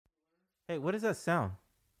Hey, what is that sound?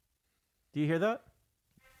 Do you hear that?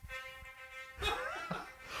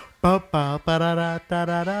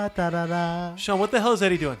 Sean, what the hell is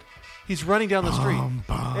Eddie doing? He's running down the street.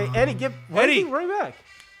 Hey, Eddie, Eddie! Run back.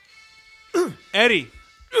 Eddie,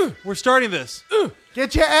 we're starting this.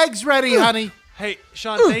 Get your eggs ready, honey. Hey,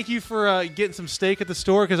 Sean, thank you for getting some steak at the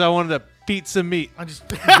store because I wanted to beat some meat. I just.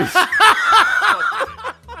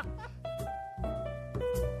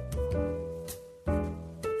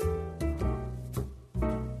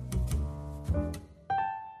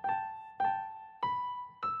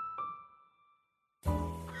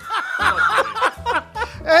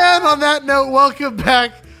 And on that note, welcome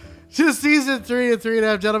back to Season 3 of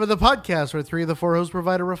 3.5 Gentlemen, the podcast where 3 of the 4 hosts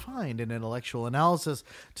provide a refined and intellectual analysis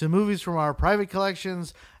to movies from our private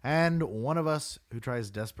collections, and one of us who tries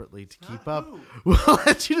desperately to keep up. We'll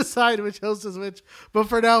let you decide which host is which. But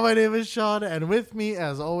for now, my name is Sean, and with me,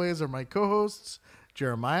 as always, are my co-hosts,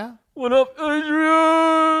 Jeremiah. What up,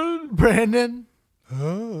 Adrian? Brandon.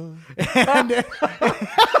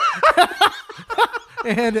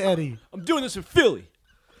 And Eddie. I'm doing this in Philly.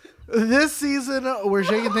 This season, we're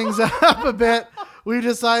shaking things up a bit. We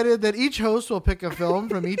decided that each host will pick a film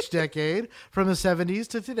from each decade, from the 70s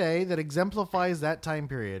to today, that exemplifies that time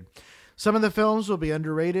period. Some of the films will be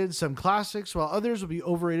underrated, some classics, while others will be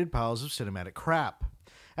overrated piles of cinematic crap.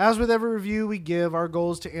 As with every review we give, our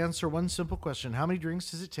goal is to answer one simple question. How many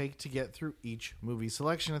drinks does it take to get through each movie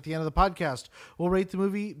selection? At the end of the podcast, we'll rate the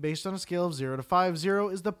movie based on a scale of 0 to 5. 0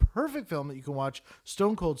 is the perfect film that you can watch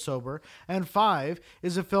stone cold sober, and 5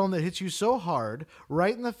 is a film that hits you so hard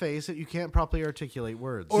right in the face that you can't properly articulate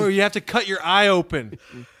words. Or you have to cut your eye open.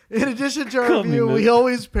 In addition to our review, we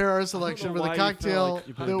always pair our selection with a why you felt cocktail like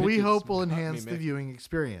you put that we pictures hope will behind me, enhance the man. viewing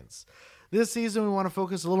experience. This season, we want to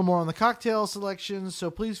focus a little more on the cocktail selections, so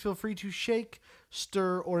please feel free to shake,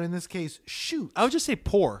 stir, or in this case, shoot I would just say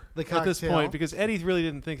pour The at this cocktail. point because Eddie really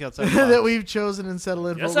didn't think outside the that box. we've chosen and settled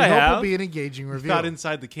in. Yes, for what we I hope have. will be an engaging He's review. not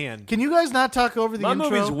inside the can. Can you guys not talk over the My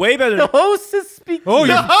intro? movie's way better. The host is speaking. Oh,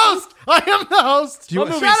 The you're host! I am the host! you-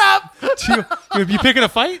 Shut up! you picking a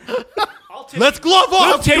fight? I'll take Let's glove up.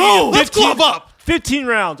 I'll take Go. you. Let's 15 glove up. 15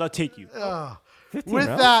 rounds. I'll take you. With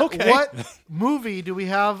rounds? that, Okay. what movie do we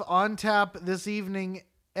have on tap this evening,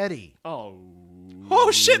 Eddie? Oh.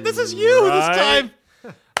 Oh shit! This is you this Right.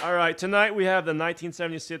 time. All right. Tonight we have the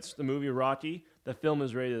 1976 the movie Rocky. The film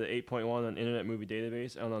is rated at 8.1 on Internet Movie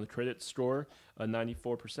Database and on the credit score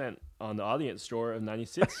 94%. On the audience score of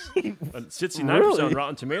 69% Really? on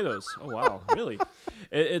Rotten Tomatoes. Oh wow, really?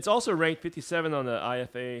 It's also ranked 57 on the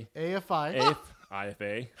IFA. AFI.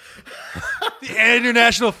 IFA. The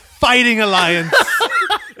International Fighting Alliance.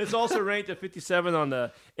 It's also ranked at 57 on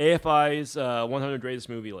the AFI's 100 greatest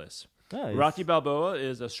movie list. Nice. Rocky Balboa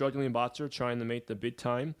is a struggling boxer trying to make the big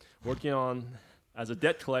time, working on as a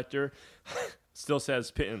debt collector. Still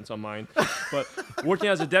says pittance on mine, but working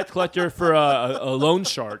as a debt collector for a loan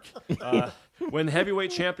shark. When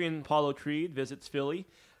heavyweight champion Apollo Creed visits Philly,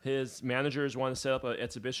 his managers want to set up an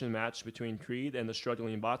exhibition match between Creed and the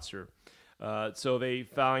struggling boxer. So they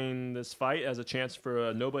find this fight as a chance for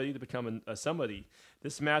a nobody to become a somebody.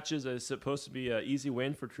 This match is supposed to be an easy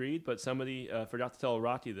win for Creed, but somebody forgot to tell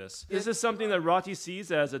Rocky this. This is something that Rocky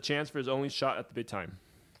sees as a chance for his only shot at the big time.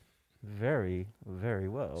 Very, very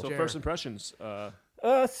well. So Jared. first impressions.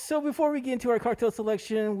 So before we get into our cocktail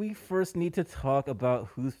selection, we first need to talk about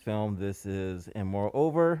whose film this is, and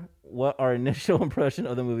moreover, what our initial impression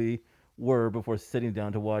of the movie were before sitting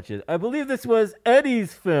down to watch it. I believe this was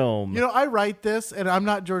Eddie's film. You know, I write this, and I'm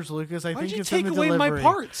not George Lucas. I Why'd think you it's take in the away my delivery.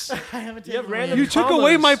 parts? I haven't You have taken random away You took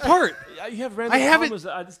away my commas. part. You have random I haven't- commas.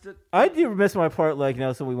 I just did. I did miss my part,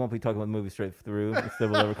 so we won't be talking about the movie straight through instead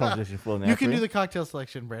of whatever conversation flowing You can after. do the cocktail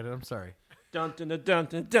selection, Brandon. I'm sorry. Dun, dun, dun, dun,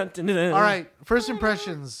 dun, dun, dun, dun. All right, first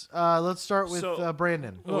impressions. Let's start with So-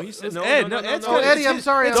 Brandon. Oh, he said no, Ed, no, no, no, Ed's no, Oh, got- Eddie, I'm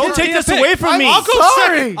sorry. I'm Don't sorry. take this away from me. I'll go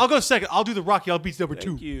Sorry. second. I'll go second. I'll do the Rocky. I'll beat number 2.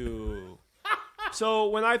 Thank you. So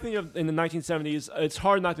when I think of in the 1970s, it's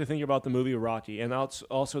hard not to think about the movie Rocky, and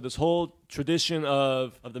also this whole tradition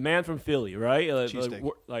of the man from Philly, right? Cheesesteak.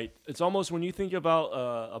 Like it's almost when you think about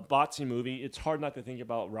a boxing movie, it's hard not to think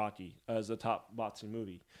about Rocky as the top boxing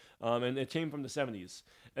movie, and it came from the 70s.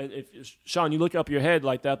 And if Sean, you look up your head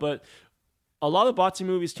like that, but a lot of boxing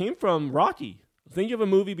movies came from Rocky. Think of a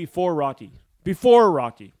movie before Rocky. Before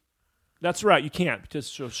Rocky. That's right. You can't.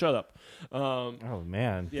 Just shut up. Oh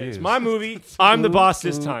man, Yeah, it's dude. my movie. I'm the boss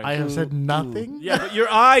this time. I have said nothing. Yeah, but your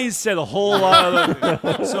eyes said a whole lot of other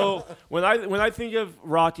things. So when I think of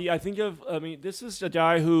Rocky, this is a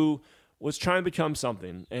guy who was trying to become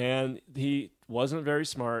something, and he wasn't very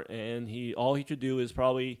smart, and all he could do is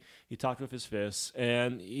probably he talked with his fists,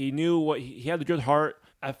 and he knew he had a good heart,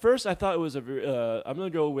 At first, I thought it was I'm gonna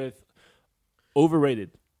go with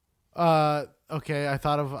overrated. Okay, I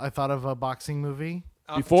thought of a boxing movie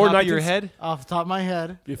Before top of your 19 head. off the top of my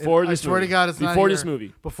head. Before I this swear movie. to God, it's not Before here. this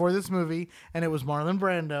movie. Before this movie, and it was Marlon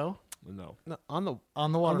Brando No, No, on the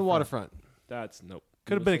on the waterfront. waterfront. that's nope.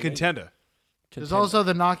 Could have been a contender. There's also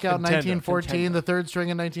the Knockout in Contender. 1914, the Third String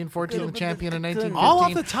in 1914, the Champion in 1915, All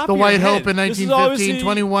off the top the of your White head. Hope in This is 1915, obviously-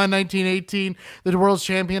 21, 1918, the World's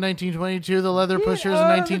Champion 1922, the Leather Pushers in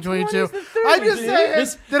 1922. I'm just saying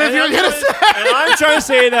This- that if and you're I'm gonna trying- say and I'm trying to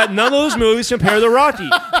say that none of those movies compare to Rocky.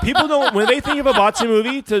 People don't when they think of a boxing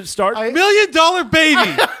movie to start. I- $1 Million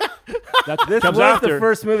Baby. that This comes was after. the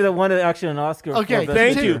first movie that won actually an Oscar. Okay, for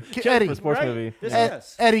thank Best you. Picture Eddie. for a sports Right? movie. This- Ed-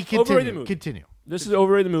 yes. Eddie, Overrated continue. movie. Continue. This is an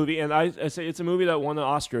overrated movie, and I say it's a movie that won an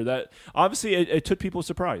Oscar. That obviously it took people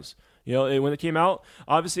surprise. You know, when it came out,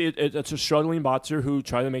 obviously it's a struggling boxer who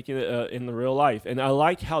tried to make it in the real life. And I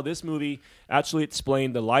like how this movie actually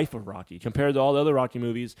explained the life of Rocky compared to all the other Rocky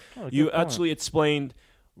movies. You good point. actually explained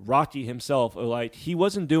Rocky himself. Like he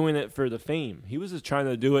wasn't doing it for the fame; he was just trying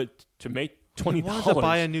to do it to make $20. Wanted to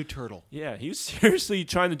buy a new turtle. Yeah, he was seriously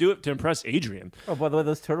trying to do it to impress Adrian. Oh, by the way,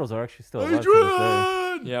 those turtles are actually still alive to this day.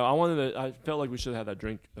 Yeah, I felt like we should have had that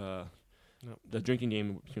drink, the drinking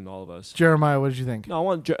game between all of us. Jeremiah, what did you think? No, I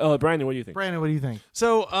want Brandon. What do you think? Brandon, what do you think?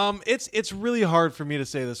 So it's really hard for me to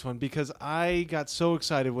say this one because I got so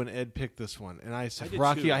excited when Ed picked this one, and I said, I did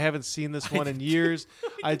Rocky, too. I haven't seen this one in years.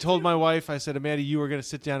 I told my wife, I said, Amanda, you are going to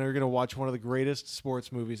sit down and you're going to watch one of the greatest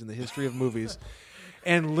sports movies in the history of movies.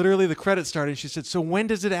 And literally the credits started, and she said, so when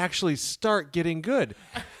does it actually start getting good?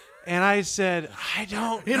 And I said, I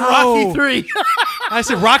don't In know. Rocky 3. I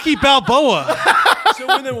said, Rocky Balboa. So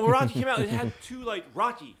when Rocky came out, it had two like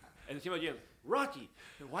Rocky, and it came out again Rocky.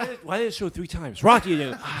 Why did it show 3 times? Rocky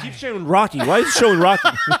again. It keeps showing Rocky. Why is it showing Rocky?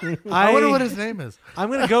 I wonder what his name is. I'm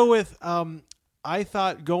going to go with, I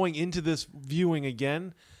thought going into this viewing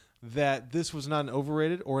again that this was not an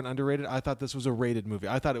overrated or an underrated. I thought this was a rated movie.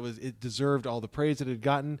 I thought it deserved all the praise it had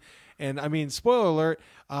gotten. And I mean, spoiler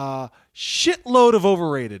alert, shitload of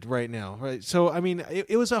overrated right now. Right. So I mean,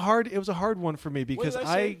 it was a hard one for me because did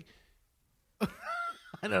I say?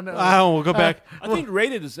 I don't know. We'll go back. I think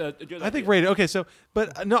rated is. A good I think idea. rated. Okay, so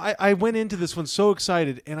but no, I went into this one so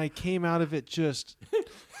excited, and I came out of it just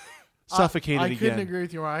suffocated I again. couldn't agree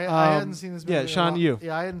with you. I hadn't seen this movie. yeah, in a Sean, long- you.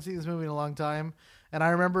 Yeah, I hadn't seen this movie in a long time. And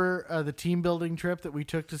I remember the team building trip that we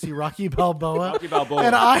took to see Rocky Balboa. Rocky Balboa.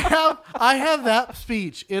 And I have that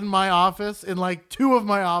speech in my office, in like 2 of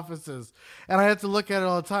my offices. And I have to look at it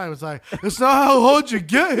all the time. It's like, it's not how hard you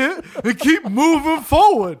get hit, and keep moving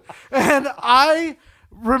forward. And I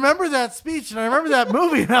remember that speech and I remember that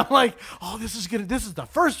movie, and I'm like, oh, this is the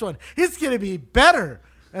first one. It's gonna be better.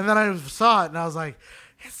 And then I saw it and I was like,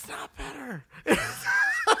 it's not better.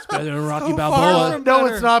 It's better than Rocky far Balboa. from- No,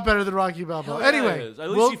 better. it's not better than Rocky Balboa. Yeah, it Anyway, is. at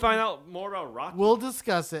least we'll, you find out more about Rocky. we'll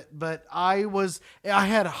discuss it. But I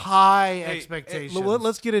had high Hey, expectations.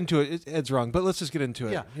 let's get into it. Ed's wrong, but let's just get into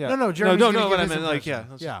it. Yeah. No, no, Jeremy's no, gonna no. give What I his meant, like,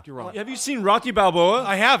 impression. yeah, you're wrong. Have you seen Rocky Balboa?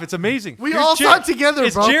 I have. It's amazing. we Here's all Jer- saw it together,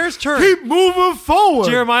 It's bro. Jer's turn. Keep moving forward.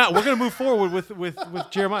 Jeremiah, we're gonna move forward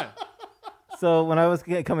with Jeremiah. So when I was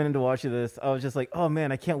coming into watching this, I was just like, "Oh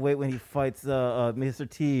man, I can't wait when he fights Mr.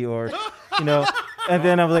 T," or you know. And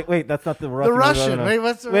then I was like, "Wait, that's not the Rocky The movie. I Russian. don't know." Wait,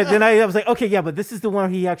 what's the Wait, then I was like, "Okay, yeah, but this is the one where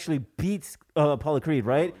he actually beats Apollo Creed,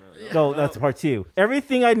 right?" No, that's part 2.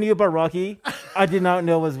 Everything I knew about Rocky, I did not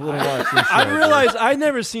know was what I watched. I realized I'd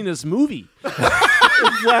never seen this movie.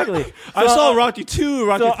 exactly. I So, saw Rocky 2,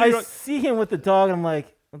 Rocky So 3. I see him with the dog, and I'm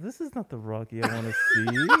like, well, "This is not the Rocky I want to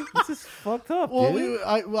see. This is fucked up, Well, dude."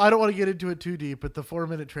 I don't want to get into it too deep, but the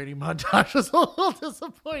 4-minute training montage was a little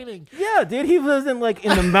disappointing. Yeah, dude, he wasn't like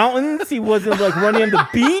in the mountains. He wasn't like running on the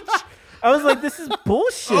beach. I was like, this is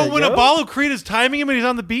bullshit. Oh, when yo. Apollo Creed is timing him and he's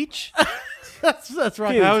on the beach. That's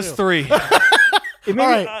right. Dude, That was 3. It made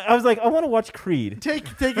All me- right. I was like, I want to watch Creed. Take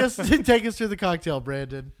us through the cocktail,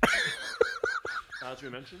 Brandon. As we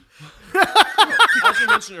mentioned. As we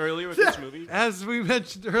mentioned earlier with this movie. As we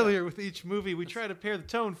mentioned earlier, with each movie, we try to pair the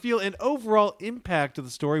tone, feel, and overall impact of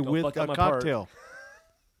the story with fuck a up my part. cocktail.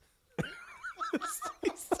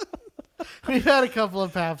 We've had a couple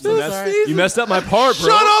of paps. You I'm messed, sorry. you messed up my part, bro.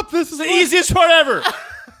 Shut up! This is The easiest part ever.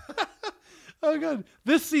 Oh god!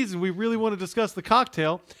 This season, we really want to discuss the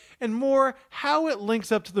cocktail and more how it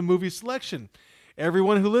links up to the movie selection.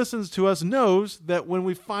 Everyone who listens to us knows that when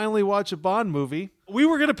we finally watch a Bond movie, we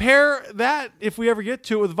were going to pair that, if we ever get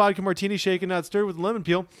to it, with vodka martini shaken, not stirred, with lemon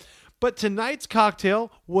peel. But tonight's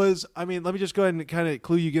cocktail was, I mean, let me just go ahead and kind of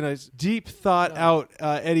clue you guys. Deep thought out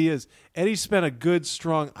Eddie is. Eddie spent a good,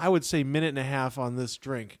 strong, I would say, minute and a half on this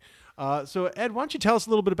drink. So, Ed, why don't you tell us a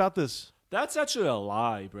little bit about this? That's actually a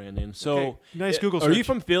lie, Brandon. So, Okay, nice Google Are you search.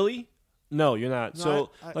 from Philly? No, you're not.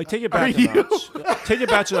 So, take it are back a you? notch. Take it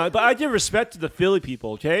back a notch. But I give respect to the Philly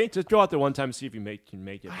people, okay? Just go out there one time and see if you can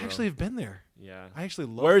make it, I bro. actually have been there. Yeah. I actually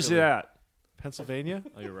love Where's Philly. it at? Pennsylvania.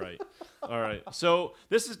 Oh, you're right. All right. So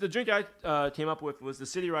this is the drink I came up with was the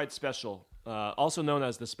City Ride Special, also known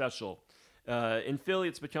as the Special. In Philly,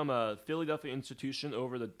 it's become a Philadelphia institution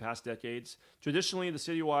over the past decades. Traditionally, the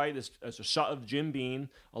City Ride is a shot of Jim Beam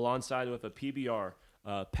alongside with a PBR,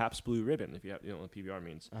 Pabst Blue Ribbon, if you know what PBR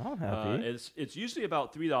means. I'm happy. It's usually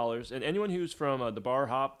about $3, and anyone who's from the bar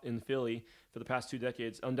hop in Philly for the past 2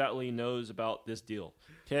 decades undoubtedly knows about this deal.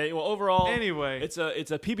 Okay, well overall, Anyway. it's a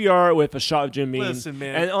PBR with a shot of Jim Beam. Listen,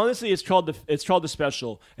 man. And honestly, it's called the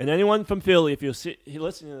Special. And anyone from Philly, if you're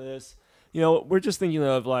listening to this, we're just thinking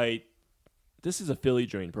of like, this is a Philly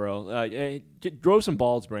drink, bro. Grow some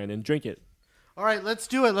balls, Brandon. Drink it. All right, let's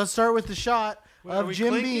do it. Let's start with the shot Wait, are of we Jim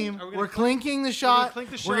clinking? Beam. Are we gonna We're clink? clinking the gonna shot. clink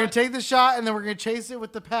the We're going shot? to take the shot, and then we're going to chase it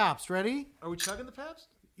with the Pabst. Ready? Are we chugging the Pabst?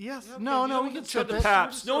 Yes. Okay, No, you no, don't we want can to sip chug the it.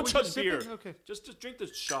 Pabst. No Are one we chugs just sipping? beer. Okay. Just drink the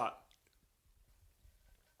shot.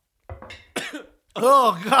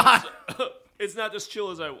 Oh, God. It's not as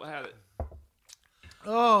chill as I had it.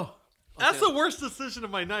 Oh. That's the worst decision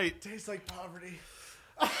of my night. Tastes like poverty.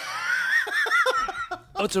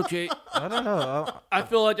 Oh, it's okay. I don't know. I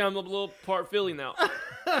feel like I'm a little part Philly now.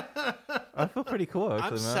 I feel pretty cool.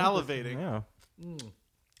 Actually, man. salivating. Yeah.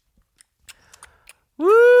 That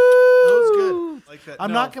was good. Like that.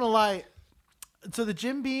 I'm not going to lie. So the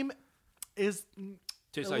Jim Beam is...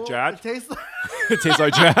 Tastes a like little- Jack. It tastes like... It tastes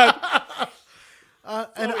like Jack.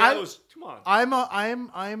 and Come on.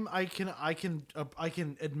 I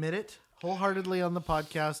can admit it wholeheartedly on the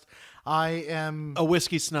podcast. I am a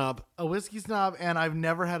whiskey snob. a whiskey snob, and I've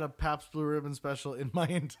never had a Pabst Blue Ribbon special in my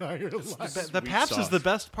entire life. The Sweet Pabst sauce. is the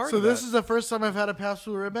best part. So of this that. is the first time I've had a Pabst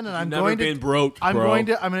Blue Ribbon, and I'm never going been to broke, I'm bro. going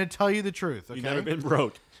to tell you the truth. Okay, You've never been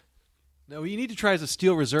broke. No, what you need to try is a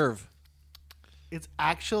Steel Reserve. it's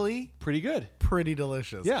actually Pretty good. pretty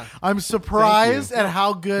delicious. Yeah. I'm surprised at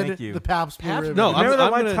how Thank good you. the Pabst Blue Pabst- Ribbon. no, is. I'm- Remember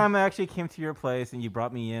that one gonna- time I actually came to your place and you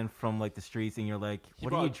brought me in from like the streets and you're like,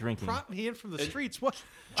 "What are you brought- drinking?" Brought me in from the streets. What?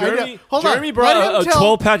 I know. Jeremy, Hold on. Jeremy brought Let him a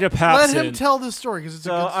tell- 12-pack of Pabst Let him in. tell the story because it's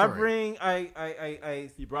So a good I story. bring I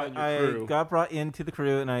He brought in your I crew. got brought into the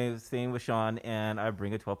crew and I was staying with Sean and I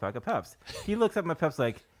bring a 12-pack of Pabst. He looks at my Pabst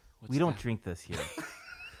like, "We don't drink this here,"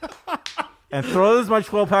 and throws my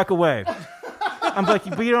 12-pack away. I'm like,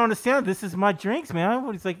 "But you don't understand. This is my drinks,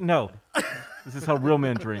 man." He's like, "No, this is how real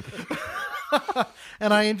men drink."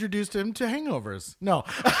 And I introduced him to hangovers. No,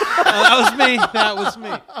 That was me. That was me.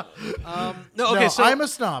 No, okay. no, So I'm a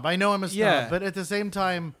snob. I know I'm a snob, Yeah. but at the same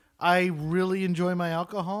time, I really enjoy my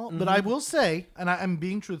alcohol. But I will say, and I'm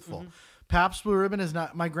being truthful, Pabst Blue Ribbon is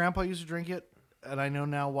not. My grandpa used to drink it, and I know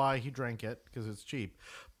now why he drank it because it's cheap.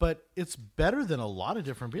 But it's better than a lot of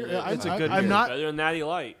different beers. Yeah, it's a good I'm beer. not. Better than Natty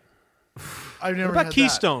Light. I've never what about had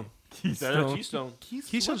Keystone? Better than Keystone.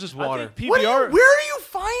 Keystone's just I water. think What do PBR. you, where do you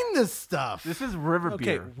find this stuff? This is river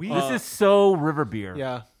Okay, beer. This is so river beer.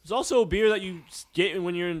 Yeah. There's also a beer that you get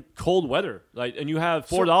when you're in cold weather, like, and you have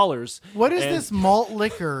 $4. What is and this malt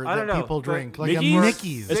liquor I don't that know, people but drink? Like Mickey's? a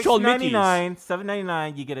Mickey's. It's called $6.99,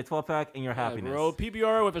 $7.99. You get a 12-pack and your Yeah, happiness. bro,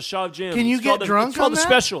 PBR with a shot of gin. Can you It's get called the- drunk It's called on the that?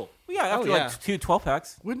 special. Well, yeah, after Oh, yeah. like 2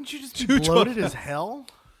 12-packs. Wouldn't you just be Two bloated 12 as hell?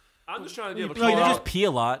 I'm just trying to give a No, you call just out. pee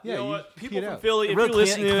a lot. You know you what? pee People it from out. Philly, if Real you're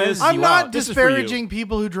listening to clean- this, I'm you not out. This is for you. disparaging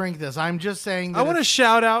people who drink this. I'm just saying that I want to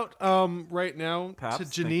shout out right now Pabst, to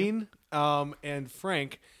thank you. Janine and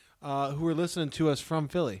Frank who are listening to us from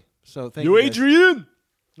Philly. So thank You you, guys. Adrian.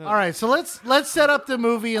 All right, so let's set up the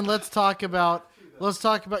movie and let's talk about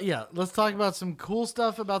some cool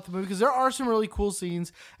stuff about the movie because there are some really cool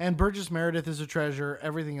scenes and Burgess Meredith is a treasure.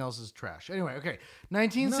 Everything else is trash. Anyway, okay,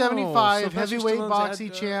 1975 No, Sylvester heavyweight Stallone's boxing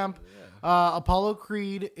had, champ Apollo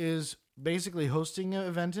Creed is basically hosting an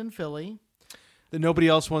event in Philly. That nobody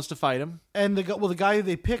else wants to fight him. And the guy who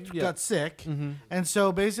they picked Yeah. got sick, and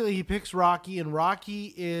so basically he picks Rocky, and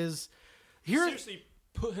Rocky is here. Seriously,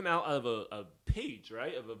 put him out of a page,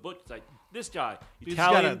 right? Of a book. It's like this guy, He's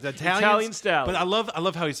got Italian style. But I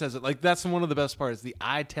love how he says it. Like that's one of the best parts. The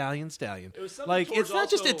Italian stallion. It was something Like towards it's not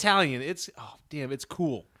just also- Italian. It's it's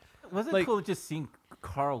cool. Wasn't Like- it cool just seeing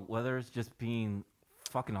Carl Weathers just being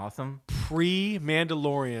fucking awesome?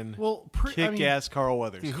 Pre-Mandalorian, Well, kick-ass Carl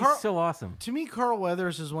Weathers. Dude, Carl- he's so awesome. to me, Carl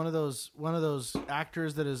Weathers is one of those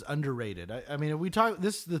actors that is underrated. I mean, we talk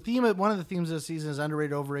this the theme of one of the themes of the season is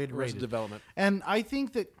underrated, overrated, Arrested rated. Development. And I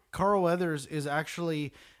think that Carl Weathers is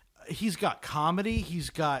actually he's got comedy, he's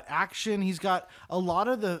got action, he's got a lot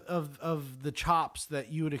of the chops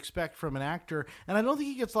that you would expect from an actor, and I don't think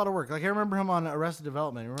he gets a lot of work. Like I remember him on Arrested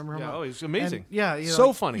Development. Remember him? Yeah, he's amazing. And, so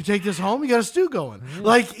like, funny. You take this home, you got a stew going.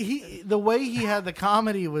 Like the way he had the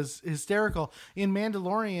comedy was hysterical. In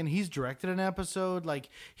Mandalorian, he's directed an episode. Like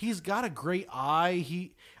he's got a great eye.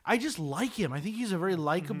 I just like him. I think he's a very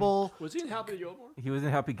likable. Was he in Happy Gilmore? He was in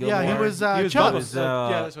Happy Gilmore. Yeah, he was He was Chubbs. Bubba.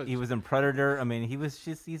 Yeah, that's what- He was in Predator. I mean, he was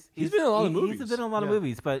just he's been in a lot of movies. He's been in a lot of Yeah.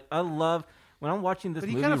 movies, but I love when I'm watching this But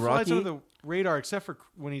he movie. kind of flies Rocky. under the radar, except for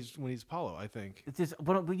when he's Apollo, I think. It's just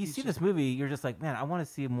when you see this movie, you're just like, man, I want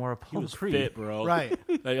to see more He Apollo was Creed. fit, bro. Right.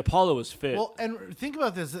 Like Apollo was fit. Well, and think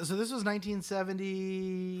about this. So this was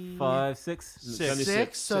 1970. 5, 6. Six.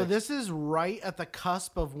 Six. So Six. this is right at the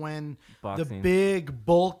cusp of when the Boxing. big,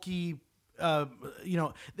 bulky, the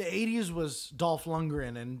 80s was Dolph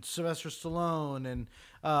Lundgren and Sylvester Stallone and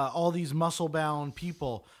all these muscle-bound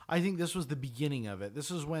people. I think this was the beginning of it.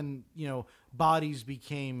 This is when, bodies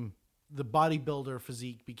became, the bodybuilder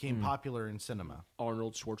physique became popular in cinema.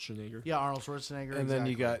 Arnold Schwarzenegger. Yeah, Arnold Schwarzenegger. And then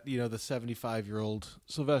you exactly. got, the 75-year-old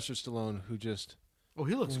Sylvester Stallone who just Oh,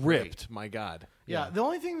 he looks ripped. great. My God. Yeah, the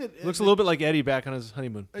only thing that Looks a little bit like Eddie back on his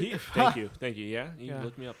honeymoon. Thank you. Yeah, you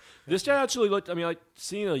looked me up. This guy actually looked. I mean, like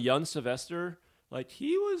seeing a young Sylvester, like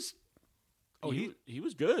he was. Oh, he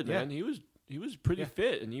was good, Yeah. man. He was pretty Yeah.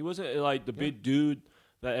 fit, and he wasn't like the big dude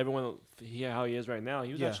that everyone how he is right now.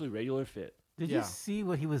 He was Yeah. actually regular fit. Did Yeah. you see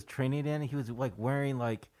what he was training in? He was like wearing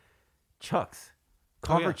like Chucks, Oh,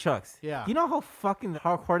 Converse yeah. Chucks. Yeah. You know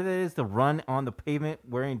how hard it is to run on the pavement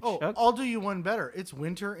wearing Oh, Chucks? I'll do you one better. It's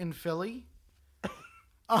winter in Philly.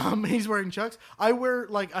 He's wearing Chucks. I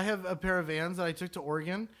have a pair of Vans that I took to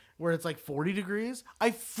Oregon where it's like 40 degrees.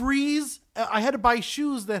 I freeze. I had to buy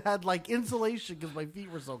shoes that had like insulation because my feet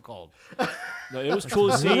were so cold. No, it was cool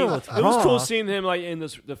to see. real, It it's was cool raw. seeing him like in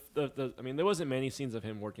this. I mean, there wasn't many scenes of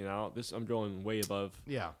him working out. I'm going way above.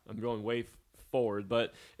 Yeah. I'm going way forward,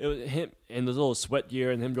 but it was him in the little sweat gear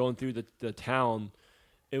and him going through the town.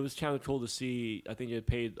 It was kind of cool to see. I think it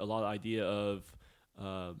paid a lot of idea of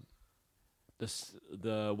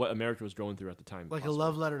what America was going through at the time. Like a possibly.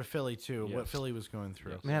 love letter to Philly too. What Yes. Philly was going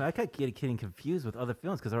through. Yes. Man, I kept getting confused with other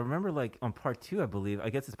films because I remember like on part 2, I believe. I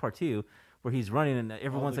guess it's part 2 where he's running and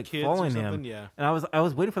everyone's the like kids or following him. something, yeah. And I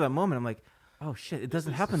was waiting for that moment. I'm like, oh shit, it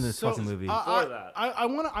doesn't happen in this fucking movie. Before that. I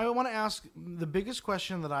want to ask the biggest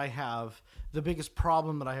question that I have, the biggest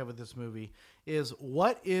problem that I have with this movie is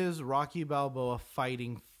what is Rocky Balboa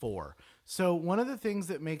fighting for? So one of the things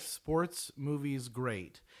that makes sports movies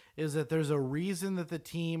great is that there's a reason that the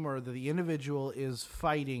team or that the individual is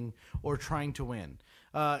fighting or trying to win.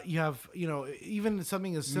 You have, even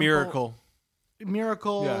something as simple.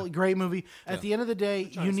 Miracle, Yeah. great movie. At the end of the day,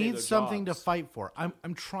 trying you to save need their something jobs. to fight for.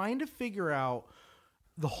 I'm trying to figure out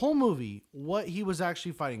the whole movie what he was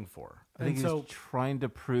actually fighting for. I think and he so was trying to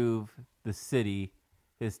prove the city,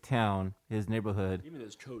 his town, his neighborhood Even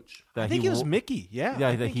his coach. that I think he it was wa- Mickey. Yeah, Yeah,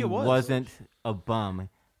 I that think he it was. wasn't a bum,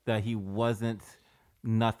 that he wasn't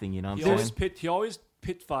nothing. You know what He I'm always saying? pit. He always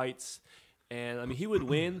pit fights, and I mean he would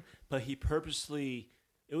win, but he purposely.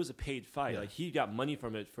 It was a paid fight. Like he got money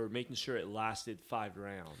from it for making sure it lasted 5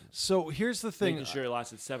 rounds. So here's the thing. Making sure it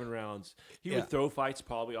lasted 7 rounds. He Yeah. would throw fights,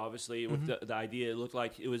 probably, obviously, with the idea. It looked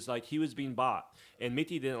like he was being bought, and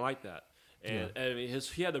Mickey didn't like that. And I mean,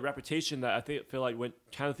 he had the reputation that I feel like went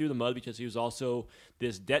kind of through the mud because he was also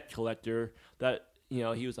this debt collector. That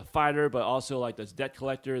he was a fighter, but also like this debt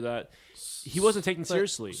collector that he wasn't taken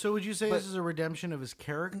seriously. So would you say this is a redemption of his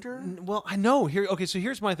character? Well, I know. Okay, so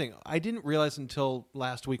here's my thing. I didn't realize until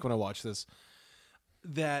last week when I watched this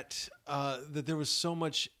that there was so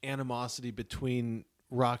much animosity between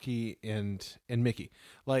Rocky and Mickey.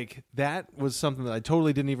 Like that was something that I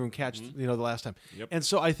totally didn't even catch, the last time. Yep. And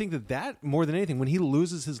so I think that more than anything, when he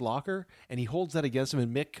loses his locker and he holds that against him,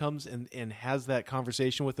 and Mick comes and has that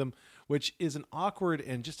conversation with him, which is an awkward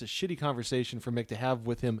and just a shitty conversation for Mick to have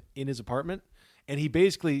with him in his apartment, and he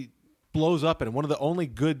basically blows up in one of the only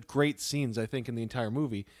great scenes I think in the entire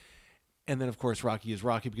movie. And then, of course, Rocky is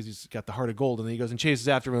Rocky because he's got the heart of gold. And then he goes and chases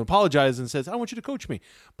after him and apologizes and says, I want you to coach me.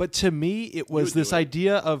 But to me, it was would do this it.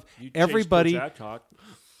 idea of You chased everybody. Coach Adcock.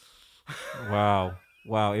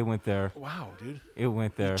 Wow, it went there. Wow, dude. It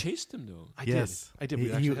went there. Chased him though. I Yes. did. We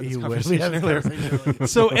He- actually had he this would. conversation We had this earlier. conversation.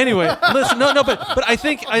 So anyway, listen, but I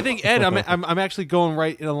think Ed, I'm actually going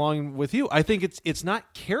right along with you. I think it's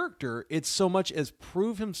not character; it's so much as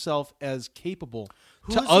prove himself as capable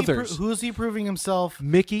to others. Who is he proving himself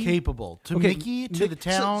Mickey? capable? To Okay, Mickey, to the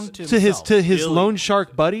town, to his himself. his Billy. loan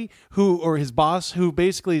shark buddy or his boss who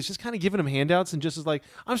basically is just kind of giving him handouts and just is like,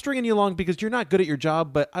 I'm stringing you along because you're not good at your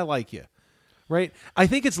job, but I like you. right? I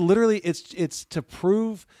think it's literally it's to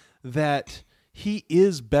prove that he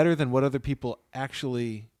is better than what other people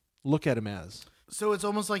actually look at him as. So it's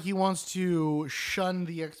almost like he wants to shun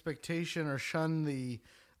the expectation or shun the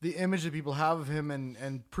image that people have of him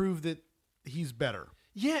and prove that he's better.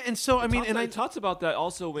 Yeah, and so I mean, and I talks about that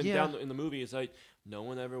also when Yeah. down in the movie. It's like no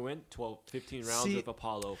one ever went 12, 15 rounds See, with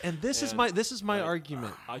Apollo. and this is my like,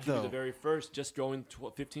 argument. I give you though. the very first, just going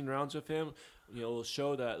 15 rounds with him, will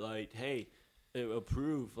show that like, hey, it will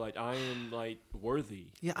prove like I am like worthy.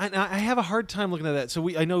 Yeah, I have a hard time looking at that. So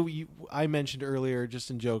I know I mentioned earlier, just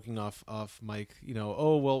in joking off Mike,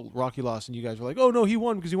 oh well, Rocky lost, and you guys were like, oh no, he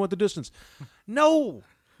won because he won the distance.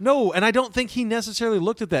 No, and I don't think he necessarily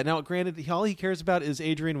looked at that. Now, granted, all he cares about is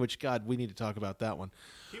Adrian, which God, we need to talk about that one.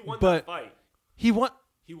 He won But the fight. He won.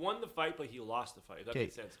 He won the fight, but he lost the fight. If that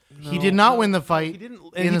makes sense. He did not win the fight. he didn't-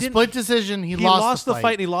 and In he a didn't- split decision, he He lost the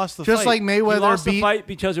fight. and he lost the Just fight. like He Mayweather lost beat the fight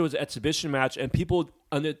because it was an exhibition match, and people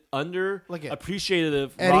Look at- appreciated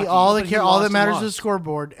of Eddie. Rocky. All but he all lost that and matters lost. is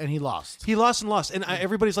scoreboard, and he lost. He lost, and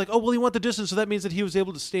everybody's like, oh well, he won the distance, so that means that he was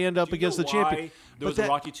able to stand up Do you against know the champion. why There was a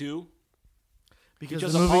Rocky 2.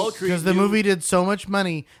 Because Apollo Creed the knew- movie did so much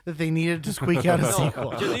money that they needed to squeak out a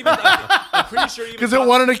sequel. Because even I'm pretty sure even Because it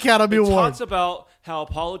won an Academy it Award. talks about how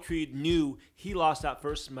Apollo Creed knew he lost that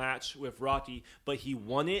first match with Rocky, but he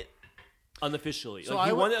won it unofficially. So Like, he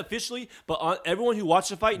I would- won it officially, but everyone who watched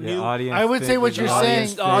the fight knew. audience I would say what figures you're it out.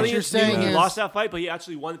 saying- The what you're audience saying knew he is- lost that fight, but he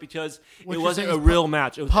actually won it because What it you're wasn't saying a is real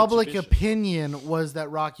match. It was Public exhibition. opinion was that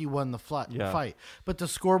Rocky won the Yeah. fight, but the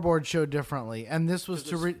scoreboard showed differently. And this was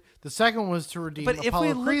the second was to redeem But if we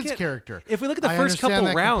Apollo look Creed's at character. if we look at the I first understand couple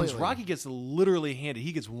that rounds, completely. Rocky gets literally handed.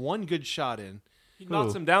 He gets one good shot in. He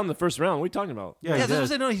knocks him down in the first round. What are you talking about? Yeah, Yeah, he that's what I'm did.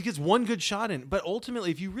 saying. No, he gets one good shot in. But ultimately,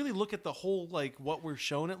 if you really look at the whole, like what we're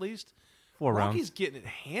shown, at least 4 rounds. Rocky's getting it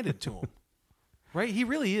handed to him. Right? He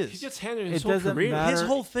really is. He gets handed his It whole doesn't career. matter. His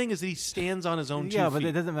whole thing is that he stands on his own 2 Yeah, feet. but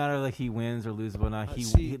it doesn't matter like he wins or loses or not.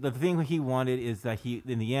 see- The thing he wanted is that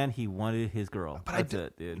in the end he wanted his girl. But That's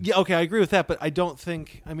it, dude. Yeah, okay, I agree with that, but I don't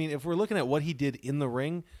think. I mean, if we're looking at what he did in the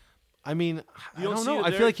ring, I mean, I don't don't see know. it I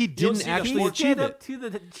there. feel like he You don't didn't see the actually He achieve stand up it. to the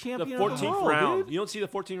The champion 14th of the world, round. dude. You don't see the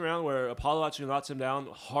 14th round where Apollo actually knocks him down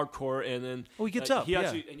hardcore, and then Oh, he gets up, He yeah.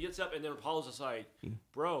 actually and he gets up, and then Apollo's just like,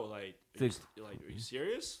 bro, like, are you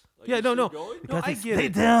serious? Like, Yeah, you no, still no. going? No, I get Stay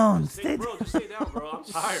it. down. Stay, bro, just stay down, bro. I'm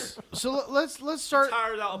tired. So let's start.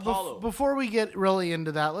 tired of that Apollo. Before we get really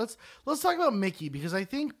into that, let's talk about Mickey, because I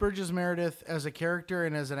think Burgess Meredith as a character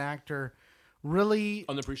and as an actor really.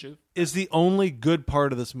 Unappreciative. Is the only good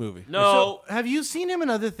part of this movie. No. So, have you seen him in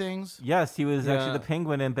other things? Yes, he was Yeah. actually the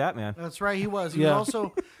Penguin in Batman. That's right, he was. He Yeah. was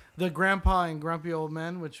also the grandpa in Grumpy Old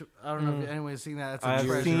Men, which I don't know if anyone's seen that. It's a I've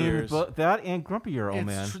treasure. seen Years. that and Grumpy Year Old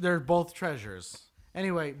Man. They're both treasures.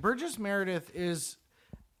 Anyway, Burgess Meredith is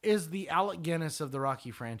the Alec Guinness of the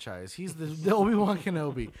Rocky franchise. He's the Obi-Wan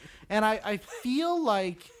Kenobi. And I feel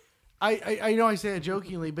like I know I say it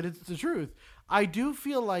jokingly, but it's the truth. I do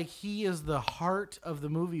feel like he is the heart of the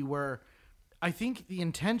movie, where I think the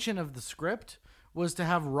intention of the script was to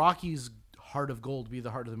have Rocky's heart of gold be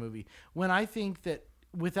the heart of the movie. When I think that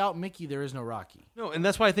without Mickey, there is no Rocky. No, and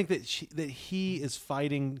that's why I think that he is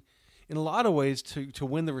fighting in a lot of ways to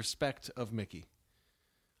win the respect of Mickey.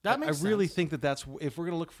 That makes I really sense. think that's if we're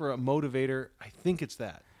going to look for a motivator, I think it's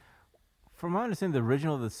that. From my understanding, the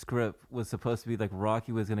original of the script was supposed to be like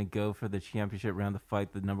Rocky was going to go for the championship round to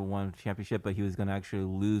fight the #1 championship, but he was going to actually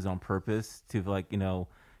lose on purpose to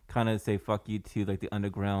kind of say fuck you to like the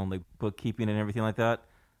underground like bookkeeping and everything like that.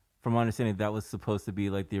 From my understanding, that was supposed to be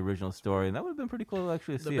like the original story, and that would have been pretty cool to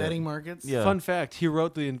actually The see betting it. markets. Yeah. Fun fact: he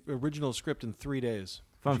wrote the original script in 3 days.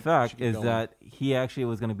 Fun Should fact get is going. that he actually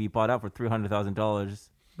was going to be bought out for $300,000,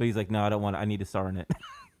 but he's like, no, I don't want it. I need to star in it.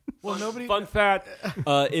 Well, nobody. Fun fact: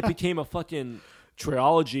 it became a fucking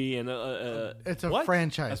trilogy and It's a what?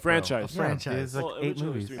 franchise. A bro. franchise. A franchise. There's like Well, 8 originally it was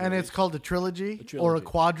movies. 3 And it's called a trilogy, or a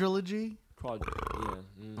quadrilogy.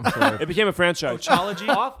 It became a franchise. Trilogy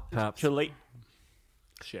off. Perhaps.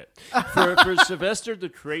 Shit. For Sylvester to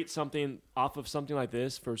create something off of something like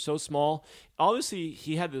this for so small, obviously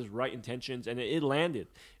he had the right intentions and it landed.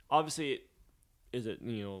 Obviously, is it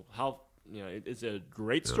is it a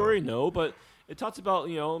great story? No, but it talks about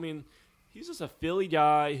he's just a Philly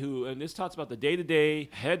guy and this talks about the day to day,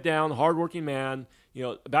 head down, hardworking man.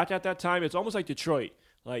 Back at that time, it's almost like Detroit.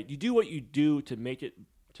 Like you do what you do to make it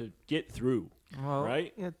to get through. Well,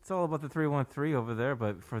 Right? It's all about the 313 over there,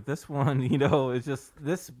 but for this one, it's just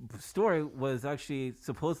this story was actually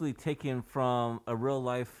supposedly taken from a real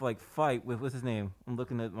life fight with what's his name? I'm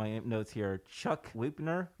looking at my notes here. Chuck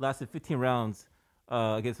Wepner lasted 15 rounds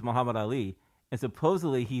against Muhammad Ali, and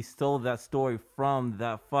supposedly he stole that story from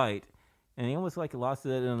that fight and he almost like lost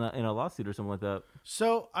it in a lawsuit or something like that.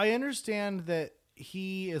 So I understand that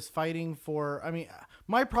he is fighting for. I mean,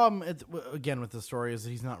 my problem again with the story is that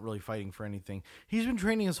he's not really fighting for anything. He's been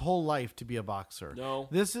training his whole life to be a boxer. No.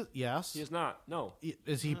 This is yes. He is not. No.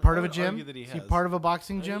 Is he part of a would gym? argue that he Is he has. part of a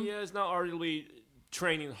boxing gym? He is not arguably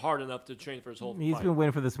training hard enough to train for his whole He's life. been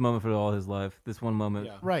waiting for this moment for all his life. This one moment.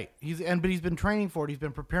 Yeah. Right. But he's been training for it. He's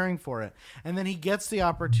been preparing for it. And then he gets the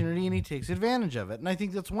opportunity and he takes advantage of it. And I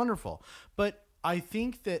think that's wonderful. But I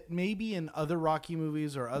think that maybe in other Rocky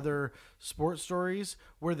movies or other sports stories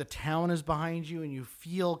where the town is behind you and you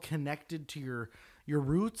feel connected to your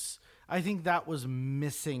roots, I think that was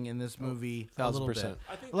missing in this movie a little 1000%. bit.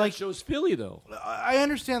 I think Like- that shows Philly, though. I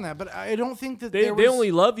understand that, but I don't think that They there was...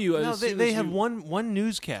 only love you as No, soon they as have you- one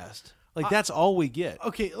newscast. Like that's all we get.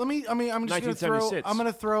 Okay, I'm just going to throw 1976. I'm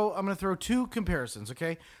going to throw two comparisons,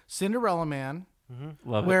 okay? Cinderella Man,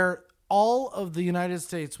 Love it. where all of the United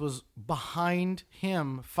States was behind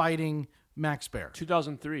him fighting Max Bear.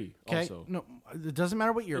 2003 Okay? also. No, it doesn't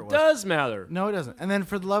matter what year it It was. does matter. No, it doesn't. And then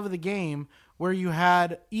for the love of the game, where you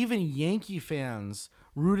had even Yankee fans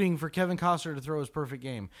rooting for Kevin Costner to throw his perfect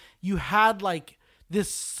game. You had like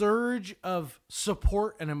this surge of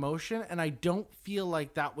support and emotion, and I don't feel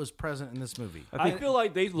like that was present in this movie. I feel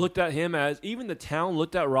like they looked at him as, even the town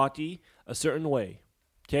looked at Rocky a certain way.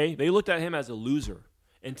 Okay? They looked at him as a loser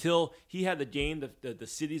until he had to gain the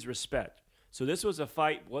city's respect. So this was a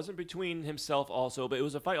fight, wasn't between himself also, but it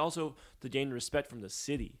was a fight also to gain respect from the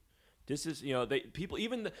city. This is, people,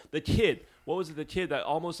 even the kid, what was it, the kid that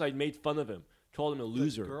almost like made fun of him, called him a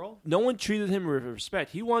loser. girl? No one treated him with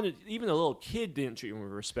respect. He wanted, even a little kid didn't treat him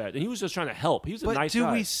with respect. And he was just trying to help. He was a But nice do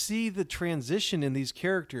guy. we see the transition in these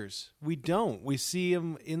characters? We don't. We see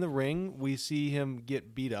him in the ring. We see him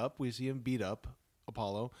get beat up. We see him beat up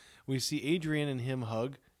Apollo. We see Adrian and him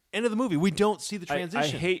hug. End of the movie. We don't see the I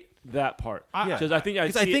transition. hate that part. Yeah. Because I think I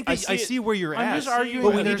 'Cause I think I see where you're I'm at. just arguing but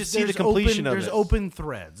we that need to there's- see the there's completion open, of There's it. open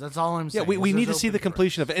threads. That's all I'm Yeah, saying. we is need there's to see open the threads.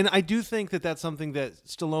 completion of it. And I do think that that's something that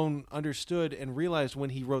Stallone understood and realized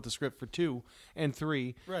when he wrote the script for 2 and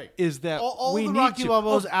 3. Right. Is that all we the need Rocky to.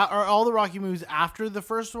 Balboas or all the Rocky movies after the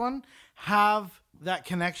first one have that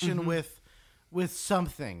connection with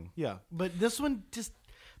something. Yeah. But this one just,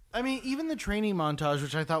 I mean, even the training montage,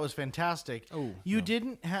 which I thought was fantastic. Oh, you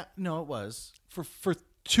didn't have. No, it was for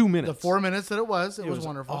 2 minutes. the 4 minutes that it was. It was was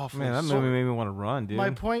wonderful. awful. Man, that So- movie made me want to run, dude.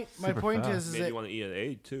 My point Super is, fast. is Maybe that you want to eat an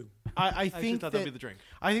egg too. I I actually think thought that that'd be the drink.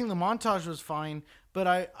 I think the montage was fine, but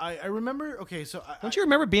I remember. Okay, so Don't you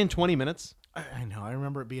remember being 20 minutes? I know. I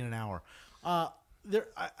remember it being an hour.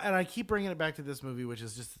 And I keep bringing it back to this movie, which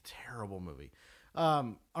is just a terrible movie.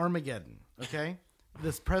 Armageddon. Okay,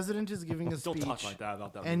 this president is giving a Don't speech. talk like that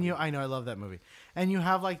about that And movie. I know I love that movie. And you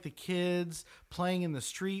have like the kids playing in the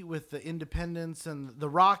street with the Independents and the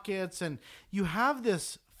Rockets, and you have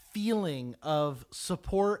this feeling of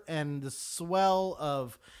support and the swell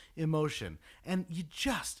of emotion. And you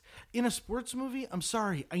just, in a sports movie, I'm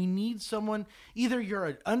sorry, I need someone, either you're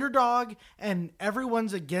an underdog and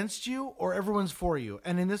everyone's against you or everyone's for you.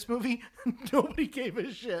 And in this movie, nobody gave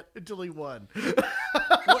a shit until he won.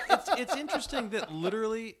 Well, it's interesting that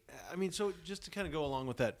literally, I mean, so just to kind of go along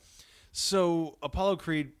with that. So Apollo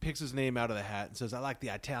Creed picks his name out of the hat and says, I like the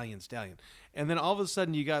Italian stallion. And then all of a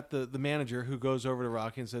sudden you got the manager who goes over to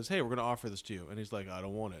Rocky and says, hey, we're going to offer this to you. And he's like, I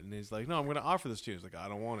don't want it. And he's like, no, I'm going to offer this to you. He's like, I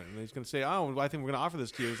don't want it. And he's going to say, oh, I think we're going to offer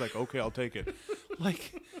this to you. He's like, okay, I'll take it.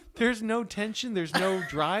 Like, there's no tension. There's no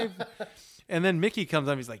drive. And then Mickey comes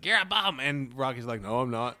up. He's like, you're a bum. And Rocky's like, no,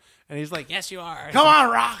 I'm not. And he's like, yes, you are. Come on,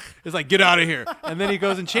 Rock! It's like, get out of here. And then he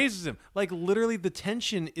goes and chases him. Like, literally, the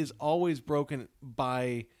tension is always broken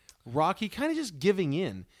by Rocky kind of just giving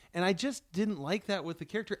in. And I just didn't like that with the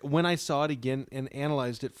character when I saw it again and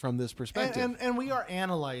analyzed it from this perspective. And we are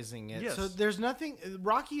analyzing it. Yes. So there's nothing.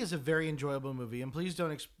 Rocky is a very enjoyable movie, and please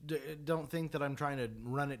don't think that I'm trying to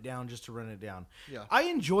run it down just to run it down. Yeah. I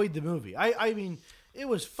enjoyed the movie. I mean, it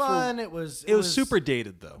was fun. It was super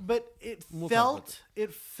dated, though. but it talk about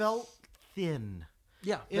felt thin.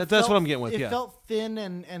 Yeah, It that's felt- what I'm getting with. It Yeah. felt thin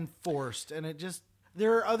and forced, and it just.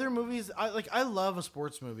 There are other movies. I love a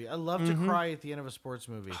sports movie. I love Mm-hmm. to cry at the end of a sports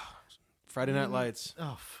movie. Friday Night Lights.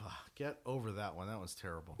 Oh, fuck. Get over that one. That was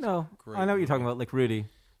terrible. No, Great I know what you're talking about, like Rudy.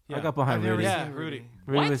 Yeah. I got behind I've never Rudy. seen Yeah, Rudy.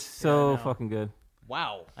 Rudy was so Yeah, I know. fucking good.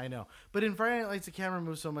 Wow. I know. But in Friday Night Lights, the camera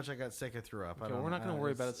moved so much I got sick. I threw up. I Okay, don't we're not know. going to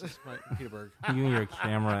worry about it. This is my Peterburg. You and your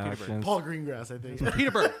camera actions. Paul Greengrass, I think.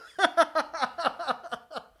 Peterburg.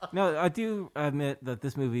 No, I do admit that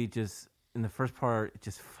this movie just, in the first part, it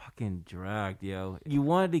just fucking dragged, yo. You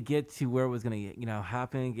wanted to get to where it was gonna,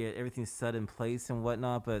 happen, get everything set in place and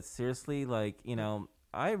whatnot, but seriously, like,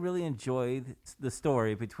 I really enjoyed the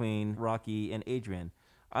story between Rocky and Adrian.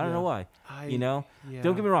 I don't know why.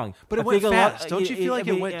 Don't get me wrong. But it I went think a lot- fast. Don't you feel like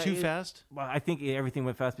it went too it- fast? Well, I think everything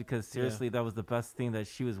went fast because seriously, that was the best thing that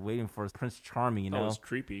she was waiting for. Prince Charming, That was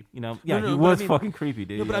creepy. yeah, No, he but I was mean- fucking creepy,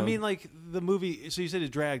 dude. No, but I you know? mean, like the movie. So you said it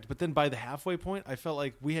dragged, but then by the halfway point, I felt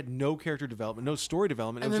like we had no character development, no story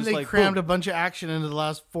development. And it then was they just like crammed boom. a bunch of action into the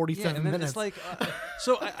last Yeah, 47 and then minutes. it's like,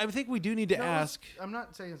 so I think we do need to ask. I'm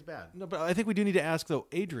not saying it's bad. No, but I think we do need to ask though,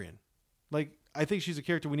 Adrian. Like, I think she's a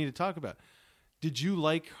character we need to talk about. Did you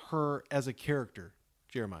like her as a character,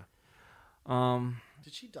 Jeremiah?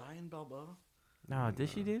 Did she die in Balboa? No, did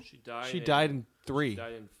she, dude? She died. She died in 3, She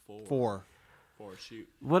died in 4. 4. Shoot.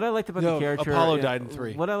 What I liked about No, the character, Apollo died in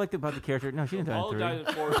 3. What I liked about the character, no, she didn't Apollo die died in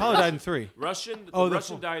in 4. Apollo died in 3. Russian. Oh, The the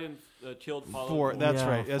Russian died in killed Apollo. 4. That's Yeah,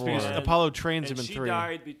 right. That's because 4. Apollo trains and him in she 3.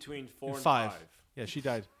 died between 4 and 5. 5. Yeah, she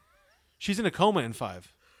died. She's in a coma in 5.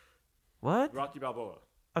 three. What? Rocky Balboa.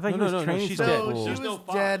 I thought No, he was no, no, training she's so dead. No, cool. she There's was no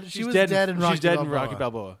five. dead. She's She was dead. dead in Rocky She's dead in Balboa. Rocky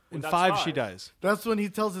Balboa. In that's 5, 5. she dies. That's when he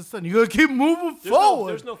tells his son, "You gotta keep moving There's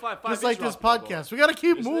forward." there's no 5. 5 Just is like this Rocky podcast, Balboa. we gotta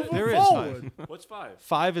keep Isn't it? moving There is forward. 5. What's 5?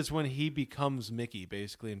 5 is when he becomes Mickey,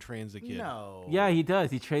 basically, and trains the kid. No. Yeah, he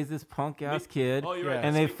does. He trains this punk ass kid, Oh, you're right.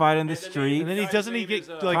 and they fight in the And then street. And then he guy's doesn't he name get is,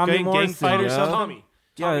 like Tommy gang Morrison, fight or yeah. something? Tommy.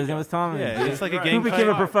 Yeah, his name was Tommy. Yeah, it's like a Right. gang Who became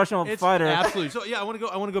a fight. professional It's fighter. Absolutely. So yeah, I want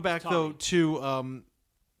to go back Tommy. though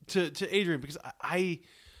to Adrian because I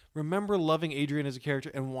remember loving Adrian as a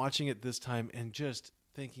character and watching it this time and just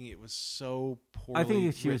thinking it was so poorly I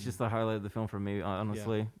think she was written. just the highlight of the film for me,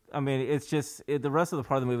 honestly. I mean, it's just the rest of the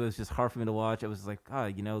part of the movie was just hard for me to watch. I was like,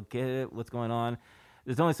 get it, what's going on?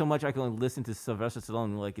 There's only so much I can listen to Sylvester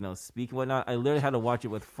Stallone, speak and whatnot. I literally had to watch it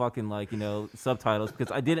with fucking subtitles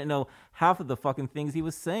because I didn't know half of the fucking things he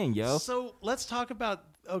was saying, yo. So let's talk about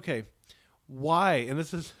why, and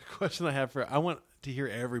this is a question I have I want to hear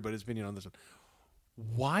everybody's opinion on this one.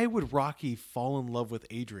 Why would Rocky fall in love with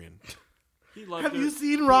Adrian? He loved Have her. you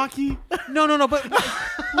seen Rocky? No, but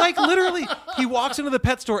like literally, he walks into the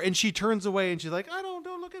pet store and she turns away and she's like,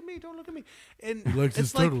 don't look at me, don't look at me. And likes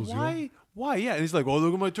it's his like, turtles, why? Yeah, and he's like,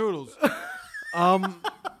 look at my turtles.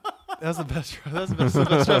 That's the best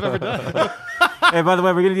Sylvester I've ever done. Hey, by the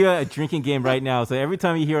way, we're gonna do a drinking game right now. So every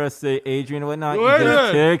time you hear us say Adrian and whatnot, you Adrian!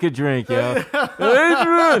 just take a drink, yo.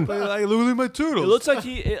 Adrian. Like, look at my It turtles. looks like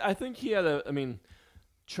I think he had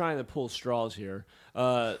trying to pull straws here.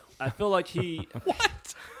 I feel like he. what?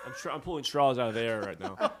 I'm pulling straws out of the air right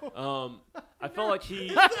now. I felt like he.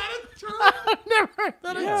 Yeah,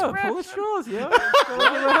 pull the straws, yo.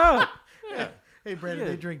 Hey, Brandon,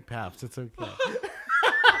 they drink Pabst. It's okay.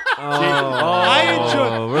 I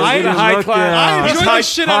enjoy. we're I getting high looked class. down. I enjoy the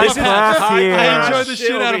shit out of High Pabst. class here. I enjoy the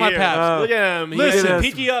shit out of my Pabst. Look at him. Listen,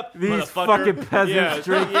 He's pinky up. these motherfucker. fucking peasants yeah,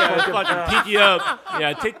 drink Yeah, fucking pinky up.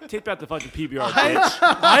 Yeah, take back the fucking PBR, bitch.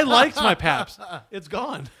 I liked my Pabst. It's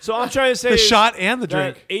gone. So I'm trying to say The is shot and the that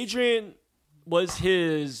drink. Adrian was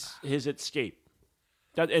his escape.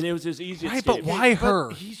 And it was his easy Right, escape. but why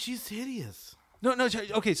her? She's hideous. No.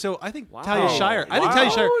 Okay, so I think Wow. Talia Shire. I think Wow. Talia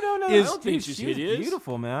Shire No, I is. don't think she's she's hideous.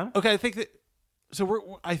 beautiful, man. Okay, I think that.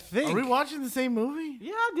 So I think. Are we watching the same movie?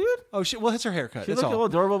 Yeah, dude. Oh shit! Well, it's her haircut. She That's looked all. all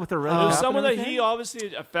adorable with her red It cap was and someone that everything. he obviously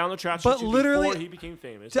found attraction But to literally- before he became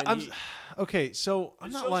famous. Th- And I'm- okay, so I'm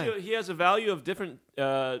it not shows lying. you he has a value of different.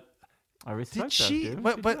 I respect Did that, she? dude.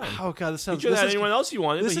 But Good but job. oh god, this He sounds. could have This had is, anyone else he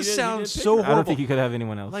wanted. this but is he sounds didn't so pick her. I don't think you could have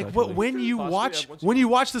anyone else. like actually. when you Possibly watch have once when in a you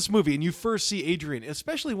watch this movie and you first see Adrian,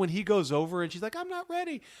 especially when he goes over and she's like, "I'm not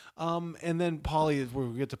ready," and then Polly is where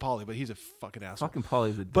we get to Polly, but he's a fucking asshole. fucking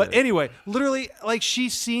Polly's a But dick. anyway, literally, like she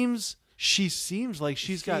seems like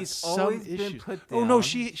she's got some always issues. been put Oh no, down.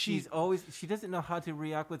 she's always she doesn't know how to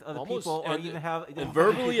react with other Almost, people or and- even have and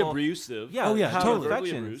verbally people, abusive. Yeah, Oh, yeah, have totally. Verbally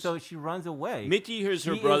affection. abusive. So she runs away. Mickey is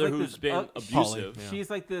her She is brother like who's this been Polly, abusive. yeah.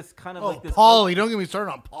 She's like this kind of Oh, like this. Paulie. Don't get me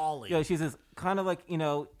started on Paulie. Yeah, she's this kind of like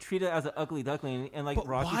treated as an ugly duckling, and like But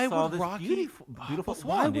Rocky why saw would this Rocky- beautiful but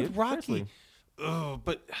swan, why would dude. Rocky? Seriously.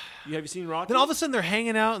 But Have you seen Rocky? then all of a sudden they're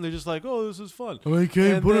hanging out and they're just like, "Oh, this is fun." I can't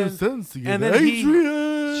And put then- a sentence together. And then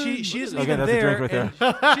Adrian! she isn't Okay, even that's a there. drink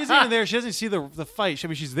right and she isn't even there. She doesn't see the fight. I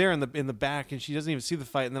mean, she's there in the back, and she doesn't even see the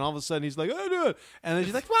fight. And then all of a sudden, he's like, "I do it," and then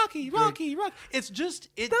she's like, "Rocky." It's just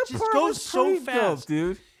it That just part goes was so pretty fast, dope,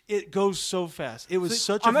 dude. It goes so fast. It was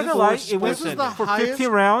such I'm a not gonna lie. forced It went split This was the ending. for highest- 15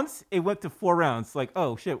 rounds. It went to 4 rounds. Like,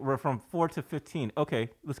 oh shit, we're from 4 to 15. Okay,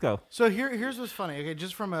 let's go. So here's what's funny. Okay,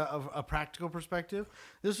 just from a practical perspective,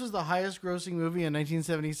 this was the highest grossing movie in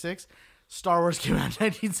 1976. Star Wars came out in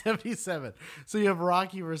 1977. So you have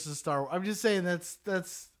Rocky versus Star Wars. I'm just saying that's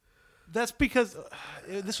That's because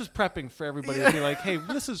this was prepping for everybody to be like, "Hey,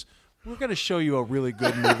 We're going to show you a really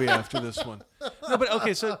good movie after this one. No, but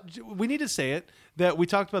okay, so we need to say it that we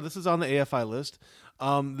talked about. This is on the AFI list.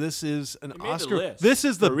 This is an It made the Oscar. list This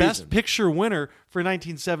is the for a Best reason. Picture winner for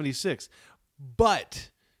 1976. But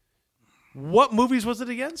what movies was it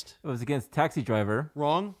against? It was against Taxi Driver.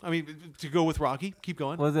 Wrong. I mean, to go with Rocky. Keep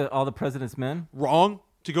going. Was it All the President's Men? Wrong.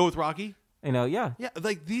 To go with Rocky. Yeah. Yeah,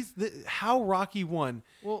 like how Rocky won.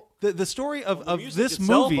 Well, The story of The music this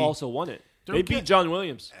itself movie. also won it. They Don't beat get- John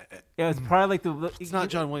Williams. Yeah, it's probably like the. It's not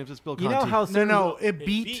John Williams. It's Bill Conti. You know how no, it It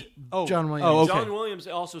beat beat- Oh. John Williams. Oh, okay. John Williams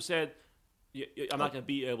also said, "I'm not going to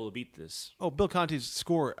be able to beat this." Oh, Bill Conti's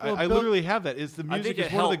score. Well, I Bill- literally have that. Is the I music think is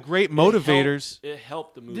it one of helped. the great It helped- motivators. It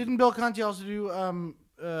helped the movie. Didn't Bill Conti also do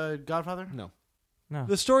Godfather? No. No.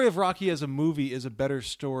 The story of Rocky as a movie is a better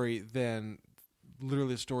story than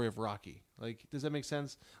literally the story of Rocky. Like, does that make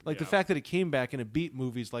sense? Like the fact that it came back and it beat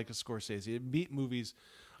movies like a Scorsese. It beat movies,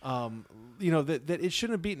 that it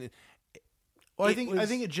shouldn't have beaten. Well, I It think was-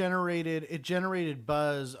 it generated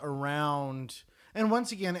buzz around. And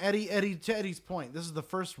once again, Eddie, to Eddie's point, this is the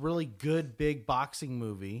first really good big boxing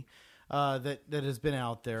movie that has been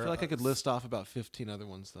out there. I feel like I could list off about 15 other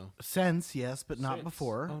ones though. Since, yes, but not Since.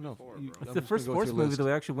 before. Oh no, It's the first sports movie that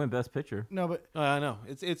would actually win Best Picture. No, but I know.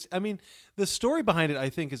 It's. I mean, the story behind it, I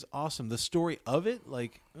think, is awesome. The story of it,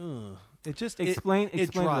 it just Explain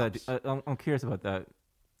it drops. that. I'm curious about that.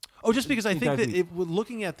 Oh, just because I Deep think dive that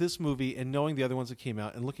looking at this movie and knowing the other ones that came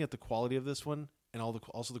out, and looking at the quality of this one, and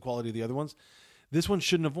also the quality of the other ones, this one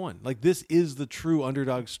shouldn't have won. Like, this is the true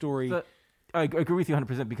underdog story. But I agree with you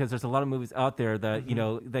 100% because there's a lot of movies out there that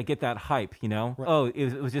that get that hype. Oh,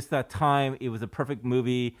 it was just that time. It was a perfect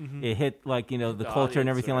movie. It hit the culture and audience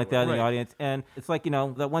everything or like that in the Right. audience. And it's like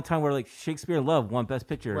that one time where like Shakespeare in Love won Best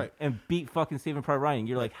Picture Right. and beat fucking Saving Private Ryan.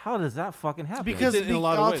 You're like, how does that fucking happen? because in a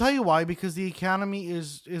lot of I'll ways. tell you why. Because the Academy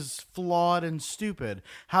is flawed and stupid.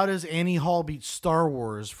 How does Annie Hall beat Star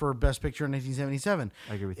Wars for Best Picture in 1977?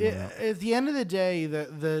 I agree with you on that. At the end of the day,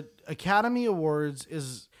 the Academy Awards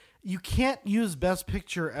is. You can't use Best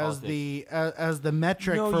Picture as the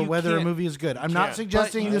metric No, for you whether a can't. movie is good. I'm not can't.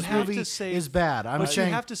 suggesting But this you have movie to say- is bad. I'm But saying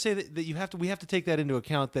you have to say that we have to take that into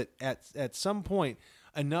account that at some point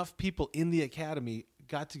enough people in the Academy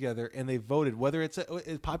got together and they voted, whether it's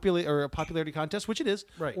a popularity contest, which it is,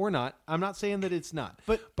 Right. or not. I'm not saying that it's not,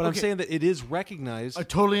 But, I'm okay. saying that it is recognized I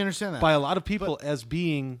totally understand that. by a lot of people as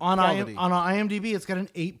being on quality. on IMDb, it's got an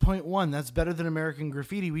 8.1. That's better than American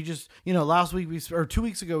Graffiti. We just, last week or 2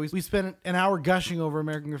 weeks ago, we spent an hour gushing over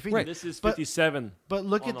American Graffiti. Right. This is But- 57. But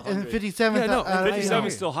look on at the and 100. 57th. Yeah, no, and 57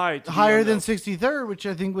 is yeah. still high. to be higher on than the- 63rd, which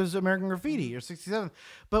I think was American Graffiti, or 67th.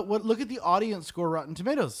 But look at the audience score, Rotten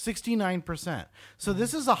Tomatoes, 69%. So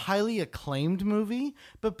this is a highly acclaimed movie,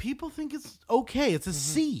 but people think it's okay. It's a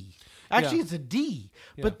C. Actually, Yeah. it's a D.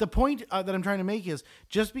 Yeah. But the point that I'm trying to make is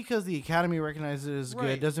just because the Academy recognizes it as good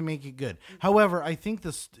Right. doesn't make it good. However, I think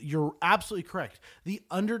you're absolutely correct. The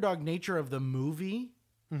underdog nature of the movie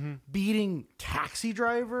beating Taxi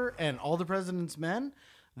Driver and All the President's Men,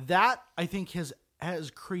 that I think has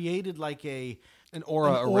created like an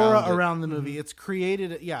aura around it. the movie. It's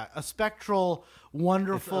created a spectral,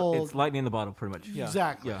 wonderful. It's lightning in the bottle, pretty much.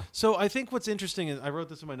 Exactly. Yeah. So I think what's interesting is I wrote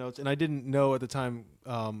this in my notes, and I didn't know at the time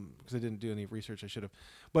because I didn't do any research. I should have,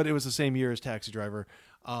 but it was the same year as Taxi Driver.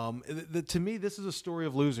 To me, this is a story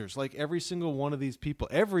of losers. Like every single one of these people,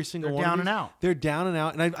 every single They're one down of and these, out. They're down and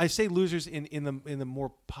out, and I say losers in the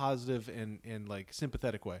more positive and like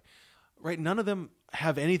sympathetic way. Right? None of them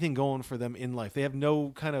have anything going for them in life. They have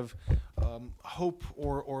no kind of hope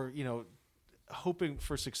or hoping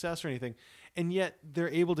for success or anything, and yet they're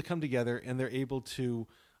able to come together and they're able to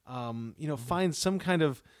find some kind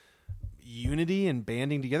of unity and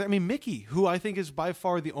banding together. I mean, Mickey, who I think is by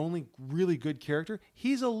far the only really good character,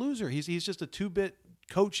 he's a loser. He's just a 2-bit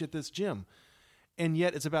coach at this gym, and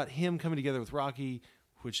yet it's about him coming together with Rocky,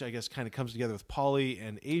 which I guess kind of comes together with Paulie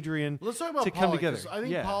and Adrian. Let's talk about to Pauly, come together. 'cause I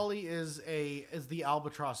think Yeah. Pauly is the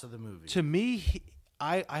albatross of the movie. To me,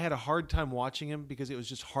 I had a hard time watching him because it was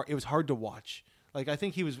just hard. It was hard to watch. Like I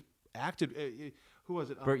think he was acted. Who was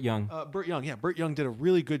it? Burt Young. Burt Young. Yeah, Burt Young did a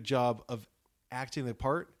really good job of acting the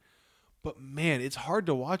part. But man, it's hard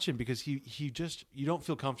to watch him because he just you don't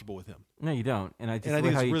feel comfortable with him. No, you don't. And I just And I love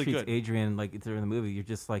think how it's he really treats good. Adrian like during the movie. You're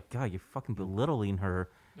just like, God, you're fucking belittling her.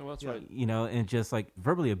 No, that's right. And just like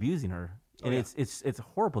verbally abusing her. And yeah. it's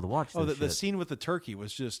horrible to watch. Oh, this the shit. scene with the turkey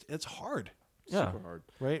was it's hard. Yeah. Super hard.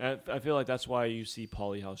 Right. And I feel like that's why you see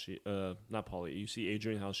Polly how she, not Polly, you see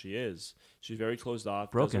Adrian how she is. She's very closed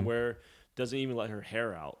off. Broken. Doesn't even let her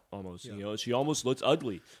hair out almost. You know, she almost looks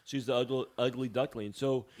ugly. She's the ugly duckling.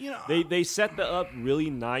 So they set that up really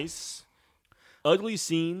nice. Ugly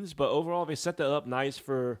scenes, but overall they set that up nice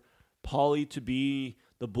for Paulie to be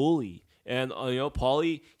the bully. And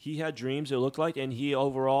Paulie, he had dreams, it looked like, and he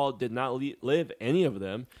overall did not live any of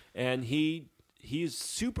them. And he's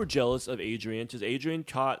super jealous of Adrian because Adrian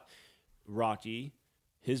caught Rocky,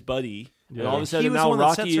 his buddy, and all of a He sudden was the now one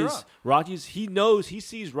that sets her up. he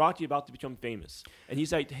sees Rocky about to become famous, and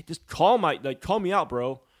he's like, hey, just call me out,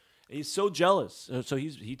 bro. And he's so jealous, so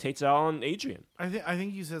he takes it out on Adrian. I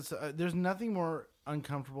think you said there's nothing more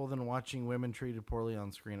uncomfortable than watching women treated poorly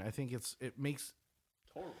on screen. I think it makes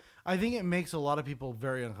a lot of people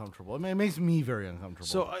very uncomfortable. I mean, it makes me very uncomfortable.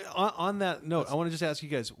 So on that note, I want to just ask you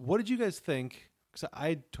guys, what did you guys think? Because I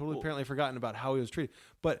had totally apparently forgotten about how he was treated.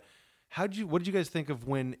 But what did you guys think of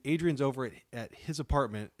when Adrian's over at his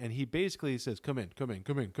apartment and he basically says, come in.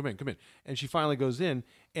 And she finally goes in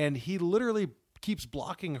and he literally keeps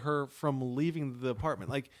blocking her from leaving the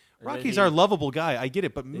apartment. Like, Rocky's our lovable guy. I get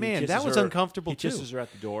it. But man, that was uncomfortable too. He kisses her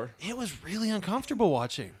at the door. It was really uncomfortable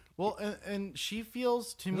watching. Well, and she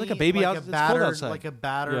feels to me like a baby out. It's cold outside. like a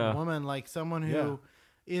battered woman, like someone who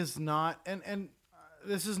is not. And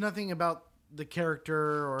this is nothing about the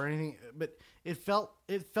character or anything, but it felt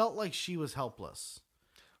like she was helpless.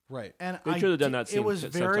 Right. And They could have done that. It was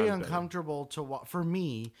very sometimes uncomfortable for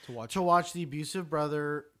me to watch the abusive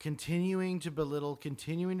brother continuing to belittle,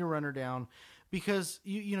 continuing to run her down. Because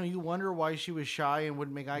you wonder why she was shy and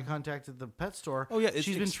wouldn't make eye contact at the pet store. Oh yeah,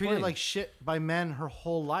 she's been treated like shit by men her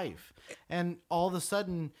whole life, and all of a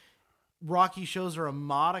sudden, Rocky shows her a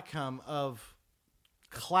modicum of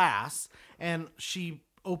class, and she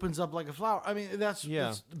opens up like a flower. I mean, that's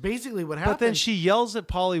basically what happened. But then she yells at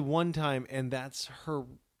Polly one time, and that's her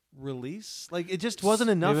release. Like, it just wasn't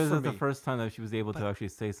enough for me. It was the first time that she was able to actually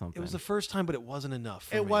say something. It was the first time, but it wasn't enough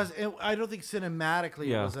for me. I don't think cinematically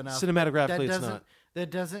it was enough. Cinematographically, it's not.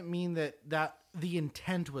 That doesn't mean that the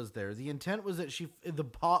intent was there. The intent was that the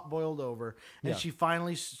pot boiled over, and she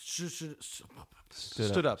finally stood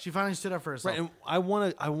up. She finally stood up for herself. Right, and I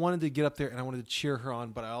wanted to get up there and I wanted to cheer her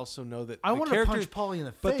on, but I also know that I wanted to punch Paulie in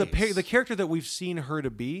the face. But the character that we've seen her to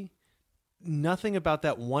be, nothing about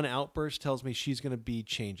that one outburst tells me she's going to be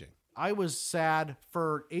changing. I was sad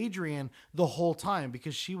for Adrian the whole time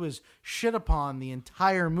because she was shit upon the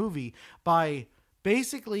entire movie by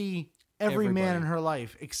basically every man in her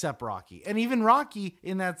life except Rocky. And even Rocky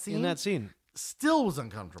in that scene still was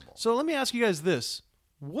uncomfortable. So let me ask you guys this.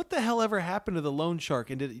 What the hell ever happened to the loan shark?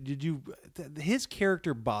 And his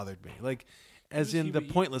character bothered me. Like, as in the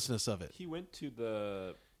pointlessness of it. He went to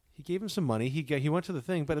the... He gave him some money. He went to the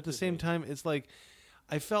thing, but at the same time, it's like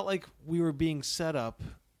I felt like we were being set up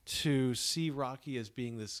to see Rocky as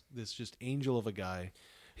being this just angel of a guy.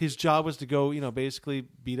 His job was to go, basically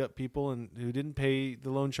beat up people and who didn't pay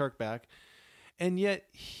the loan shark back, and yet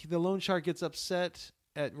the loan shark gets upset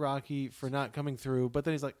at Rocky for not coming through. But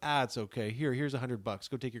then he's like, it's okay. Here's $100.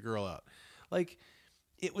 Go take your girl out. Like,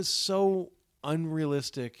 it was so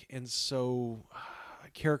unrealistic and so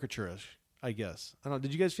caricaturish. I guess. I don't know.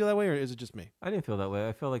 Did you guys feel that way, or is it just me? I didn't feel that way.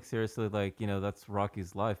 I feel like, seriously, like, that's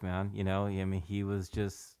Rocky's life, man. I mean,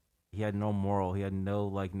 he had no moral. He had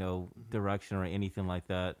no direction or anything like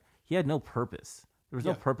that. He had no purpose. There was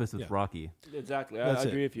no purpose with Rocky. Exactly. I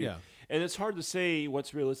agree with you. Yeah. And it's hard to say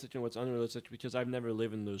what's realistic and what's unrealistic because I've never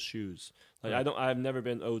lived in those shoes. Like, I've never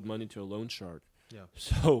been owed money to a loan shark. Yeah.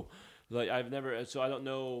 So, like, I don't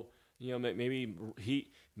know,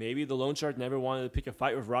 maybe the loan shark never wanted to pick a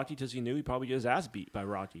fight with Rocky because he knew he'd probably get his ass beat by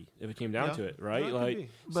Rocky if it came down to it, right? No,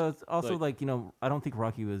 but it's also I don't think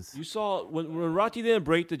Rocky was. You saw when Rocky didn't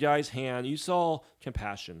break the guy's hand, you saw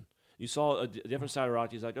compassion. You saw a different side of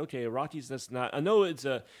Rocky. It's like, okay, Rocky's that's not. I know it's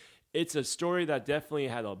a story that definitely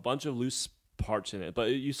had a bunch of loose parts in it, but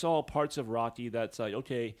you saw parts of Rocky that's like,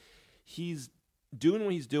 okay, he's doing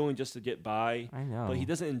what he's doing just to get by. I know, but he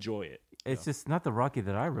doesn't enjoy it. It's just not the Rocky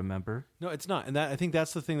that I remember. No, it's not. And I think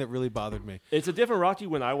that's the thing that really bothered me. It's a different Rocky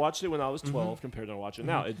when I watched it when I was 12 compared to watching it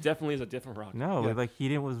now. It definitely is a different Rocky. No, like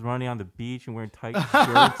he was running on the beach and wearing tight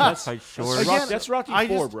shirts, tight shorts. That's Rocky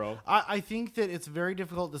 4, bro. I think that it's very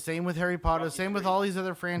difficult. The same with Harry Potter, the same with all these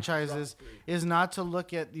other franchises, is not to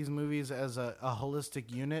look at these movies as a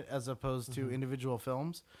holistic unit as opposed to individual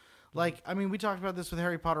films. Like, I mean, we talked about this with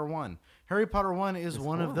Harry Potter 1. Harry Potter 1 is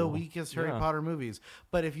one of the weakest Harry Potter movies.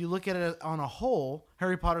 But if you look at it on a whole,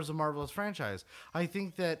 Harry Potter's a marvelous franchise. I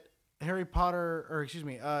think that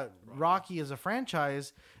Rocky is a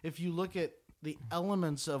franchise. If you look at the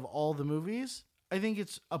elements of all the movies, I think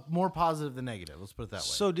it's more positive than negative. Let's put it that way.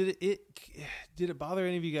 So did it bother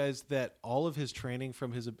any of you guys that all of his training,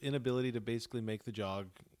 from his inability to basically make the jog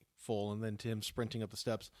full and then to him sprinting up the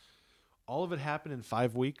steps, all of it happened in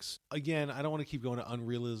 5 weeks? Again, I don't want to keep going to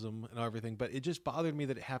unrealism and everything, but it just bothered me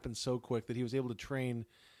that it happened so quick that he was able to train.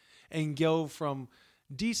 and go from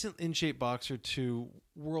decent in shape boxer to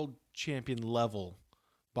world champion level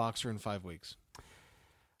boxer in 5 weeks?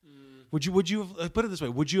 Would you have, put it this way?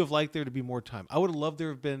 Would you have liked there to be more time? I would have loved there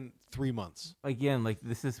to have been 3 months. Again, like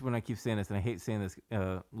this is when I keep saying this, and I hate saying this,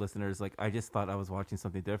 listeners. Like I just thought I was watching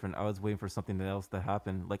something different. I was waiting for something else to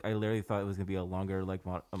happen. Like I literally thought it was gonna be a longer like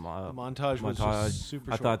Montage was just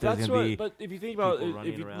super I short. thought there was That's gonna what. be. But if you think about, people if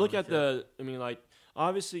running you around look and at shit. the, I mean, like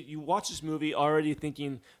obviously you watch this movie already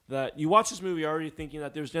thinking that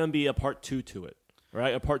there's gonna be a part 2 to it.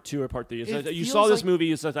 Right, a part 2 or part 3. It's It like, you feels saw this like-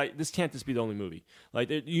 movie. It's like this can't just be the only movie. Like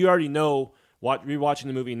you already know. Rewatching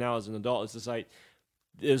the movie now as an adult, it's just like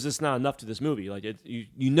there's just not enough to this movie. Like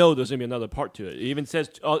you know, there's gonna be another part to it. It even says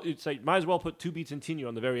it's like might as well put 2 beats continue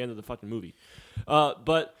on the very end of the fucking movie.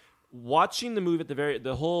 But watching the movie at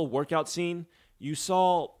the whole workout scene, you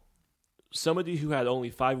saw somebody who had only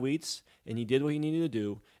 5 weights and he did what he needed to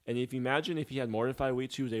do. And if you imagine if he had more than 5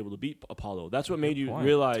 weights, he was able to beat Apollo. That's what made you Point.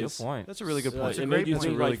 realize. Good point. That's a really good point. It made you That's a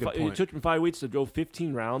think really like good it point. took him 5 weeks to go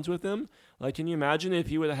 15 rounds with him. Like, can you imagine if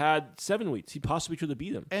he would have had 7 weeks? He possibly could have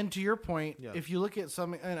beat him. And to your point, Yeah. if you look at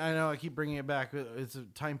some, and I know I keep bringing it back, but it's a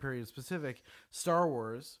time period specific. Star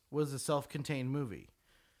Wars was a self-contained movie.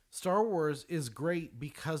 Star Wars is great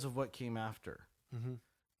because of what came after. Mm-hmm.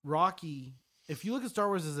 Rocky, if you look at Star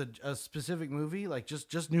Wars as a specific movie, like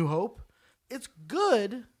just New Hope, it's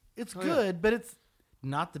good. It's good, but it's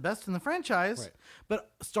not the best in the franchise. Right.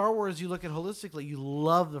 But Star Wars, you look at holistically, you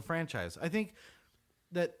love the franchise. I think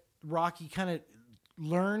that Rocky kind of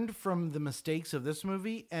learned from the mistakes of this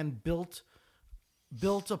movie and built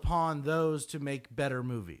upon those to make better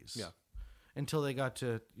movies. Yeah. Until they got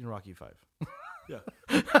to Rocky 5. Yeah,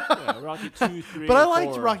 Rocky 2, 3, But I and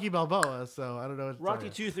liked 4. Rocky Balboa, so I don't know. Rocky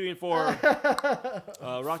 2, 3, and 4.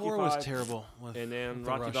 Rocky 4 5 was terrible. And then with the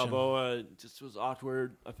Rocky Russian. Balboa just was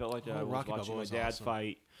awkward. I felt like I was Rocky watching Balboa my was dad awesome.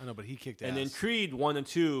 fight. I know, but he kicked And ass. then Creed 1 and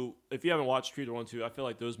 2. If you haven't watched Creed 1 and 2, I feel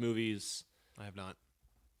like those movies, I have not.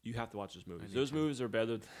 you have to watch those movies. need Those to. movies are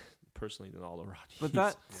better, personally, than all the Rockies. But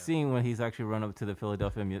that scene when he's actually run up to the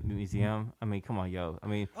Philadelphia Museum, I mean, come on, yo. I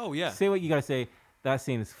mean, Oh, yeah. say what you gotta say. That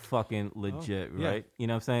scene is fucking legit, yeah. right? You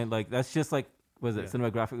know what I'm saying? Like that's just like, was it Yeah.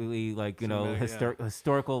 cinematographically, like Cinematic,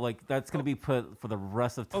 historical? Like that's gonna be put for the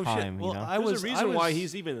rest of Oh, time. shit. Well, you know? There's a reason why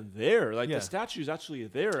he's even there. Like Yeah. the statue's actually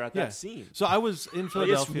there at Yeah. that scene. So I was in Like,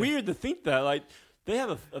 Philadelphia. it's weird to think that like they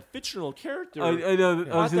have a fictional character. I know. I was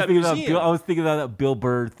at just that thinking about museum. I was thinking about that Bill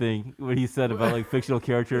Burr thing what he said about like fictional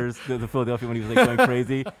characters, the Philadelphia when he was like going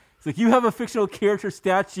crazy. It's like you have a fictional character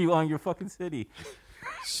statue on your fucking city.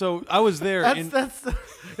 So I was there. That's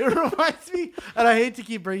it reminds me, and I hate to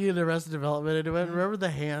keep bringing the Arrested Development into it. Remember the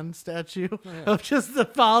hand statue of just the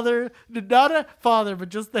father, not a father, but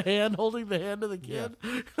just the hand holding the hand of the kid.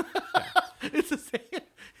 It's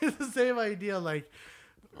the same idea. Like,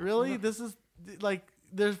 really, this is like.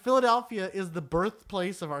 There's Philadelphia is the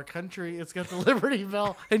birthplace of our country. It's got the Liberty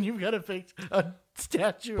Bell, and you've got a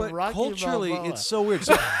statue but of Rocky culturally, Balboa. it's so weird.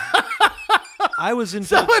 So, I was in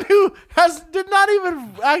Someone who did not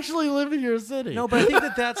even actually live in your city. No, but I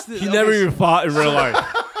think that's the. He never even fought in real life.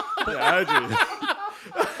 Yeah,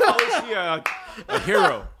 How is he a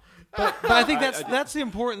hero? But I think that's the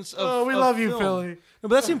importance of. Oh, we of love you, film. Philly. No,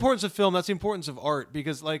 but that's the importance of film. That's the importance of art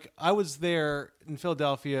because, like, I was there in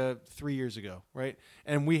Philadelphia 3 years ago, right?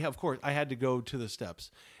 And of course, I had to go to the steps,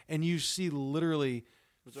 and you see literally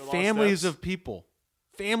there a lot of families steps? of people,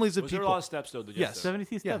 families of Was there a people. lot of steps though? To get Yes. there?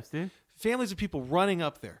 72 Yeah. steps, dude. Families of people running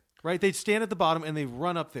up there, right? They'd stand at the bottom and they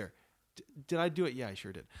run up there. Did I do it? Yeah, I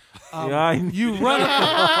sure did. Yeah, You run up.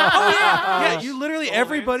 Oh yeah, you literally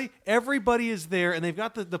everybody is there and they've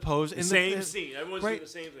got the pose and Same scene. Everyone's doing right? the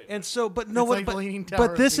same thing. And so, but no It's one. like but Leaning Tower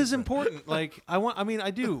but this of is Pisa. important. Like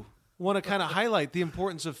I do want to kind of highlight the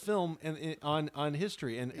importance of film and on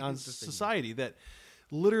history and on society. That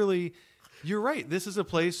literally, you're right. This is a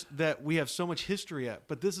place that we have so much history at,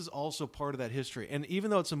 but this is also part of that history. And even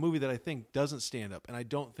though it's a movie that I think doesn't stand up, and I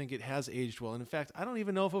don't think it has aged well, and in fact, I don't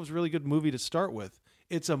even know if it was a really good movie to start with.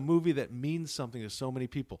 It's a movie that means something to so many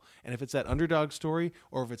people. And if it's that underdog story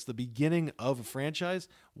or if it's the beginning of a franchise,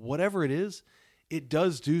 whatever it is, it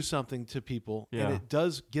does do something to people Yeah. and it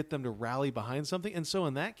does get them to rally behind something. And so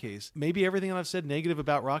in that case, maybe everything that I've said negative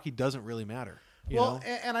about Rocky doesn't really matter. You Well, know?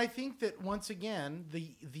 and I think that once again,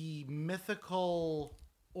 the mythical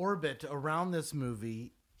orbit around this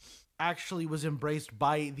movie actually was embraced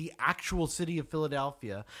by the actual city of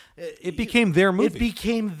Philadelphia. It became their movie. It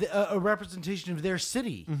became a representation of their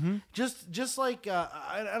city. Mm-hmm. Just like, and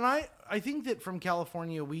I think that from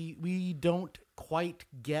California, we don't quite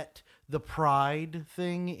get the pride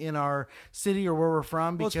thing in our city or where we're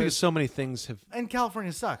from Well, it's because so many things have. and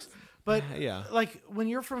California sucks. But Yeah. like when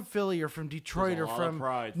you're from Philly or from Detroit There's or a lot of from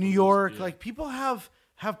pride New from this- York, yeah. like people have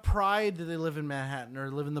pride that they live in Manhattan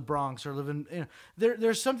or live in the Bronx or live in,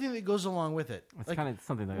 there's something that goes along with it. It's Like, kind of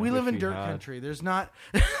something that I we live wish in dirt had. country. There's not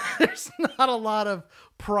there's not a lot of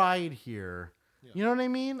pride here. You know what I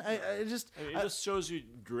mean? I just I mean, it just shows you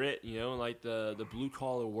grit, you know, like the blue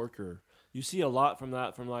collar worker. You see a lot from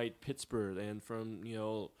that from like Pittsburgh and from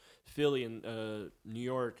Philly and New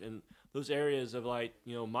York and those areas of like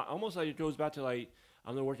almost like it goes back to like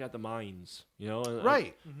I'm gonna work at the mines, and,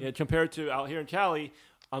 Right. compared to out here in Cali,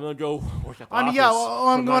 I'm gonna go work at the I mean, office. yeah, well,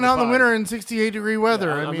 I'm from going 9 to out in the 5. winter in 68-degree weather.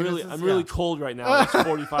 Yeah, I I'm mean, really, it's- I'm really yeah. cold right now. It's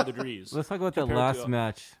 45 degrees. Let's talk about that compared last to-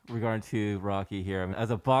 match regarding to Rocky here. I mean, as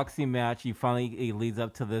a boxing match, it leads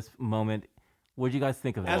up to this moment. What did you guys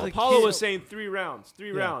think of that? As a Apollo kid- was saying 3 rounds,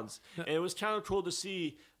 and it was kind of cool to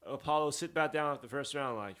see Apollo sit back down after the first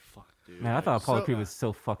round. Like, fuck, dude. Man, I thought Apollo So- Creed was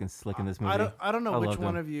so fucking slick in this movie. I don't know which loved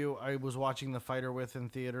one him. of you I was watching The Fighter with in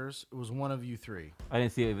theaters. It was one of you three. I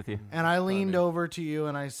didn't see it with you. And I leaned over to you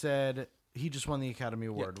and I said, he just won the Academy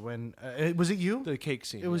Award. When was it you? The cake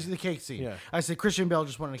scene. It was the cake scene. Yeah. I said Christian Bale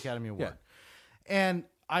just won an Academy Award. And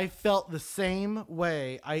I felt the same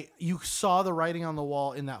way. You saw the writing on the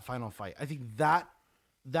wall in that final fight. I think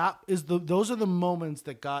those are the moments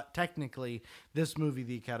that got technically this movie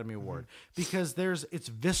the Academy Award because it's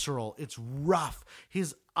visceral, it's rough.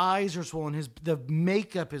 His eyes are swollen. The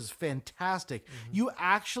makeup is fantastic. You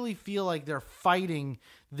actually feel like they're fighting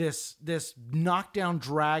this knockdown,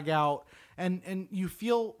 drag out, and you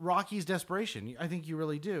feel Rocky's desperation. I think you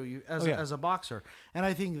really do. As a boxer, and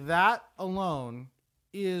I think that alone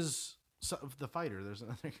is. So, The Fighter, there's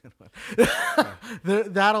another good one.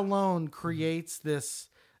 That alone creates this.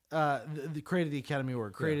 Created the Academy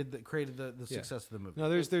Award. Created the success of the movie. No,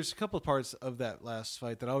 there's a couple of parts of that last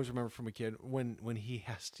fight that I always remember from a kid when he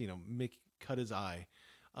has to cut his eye.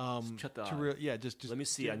 Cut the to eye. Just Let me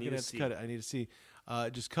see. I need gonna to have see. cut it. I need to see.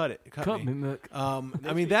 Just cut it. Cut Cut me. me, Mick.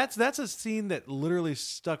 I mean that's a scene that literally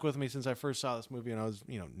stuck with me since I first saw this movie when I was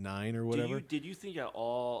 9 or whatever. Did you think at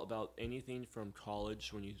all about anything from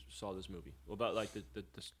college when you saw this movie? About like the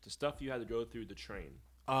stuff you had to go through the train?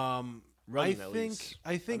 Running, at least.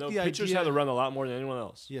 I think know the pitchers idea had to run a lot more than anyone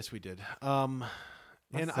else. Yes, we did. And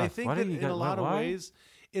I sucks. think Why that didn't you in a get- lot of why? ways,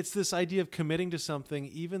 it's this idea of committing to something,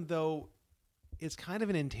 even though it's kind of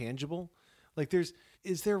an intangible. Like,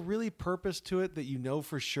 is there really purpose to it that you know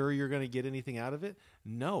for sure you're going to get anything out of it?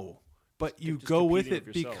 No, but you Just go with competing it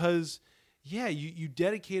with yourself. because, you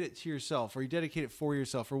dedicate it to yourself, or you dedicate it for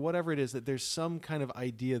yourself, or whatever it is. That there's some kind of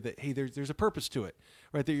idea that hey, there's a purpose to it,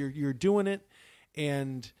 right? That you're doing it,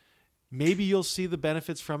 and maybe you'll see the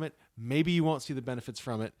benefits from it. Maybe you won't see the benefits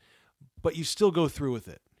from it, but you still go through with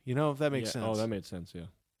it. If that makes sense. Oh, that made sense. Yeah.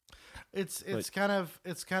 It's kind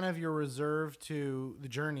of your reserve to the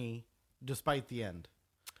journey, despite the end.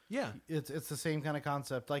 Yeah. It's the same kind of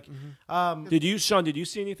concept. Like, Sean? Did you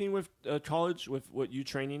see anything with college with what you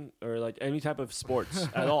training or like any type of sports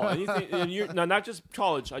at all? Anything? And no, not just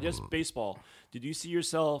college. I guess baseball. Did you see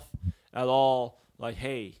yourself at all? Like,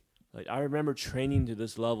 hey, like I remember training to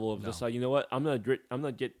this level of just like, you know what? I'm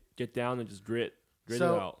gonna get down and just grit it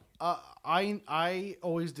out. I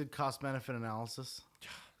always did cost benefit analysis.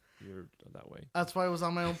 You're that way. That's why I was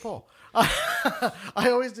on my own poll. I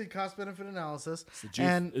always did cost benefit analysis,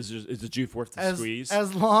 and Is the juice worth the squeeze?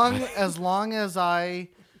 as long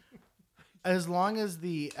as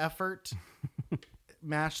the effort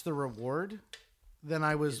matched the reward, then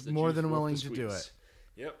I was Is the more juice than worth willing the to do squeeze?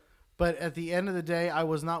 it. Yep. But at the end of the day, I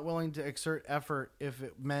was not willing to exert effort if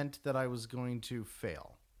it meant that I was going to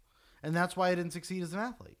fail. And that's why I didn't succeed as an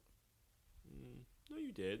athlete. No,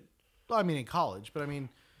 you did. Well, I mean, in college, but I mean,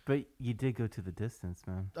 But you did go to the distance,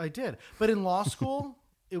 man. I did. But in law school,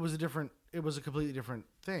 it was a completely different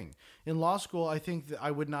thing. In law school, I think that I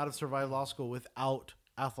would not have survived law school without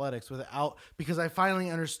athletics, because I finally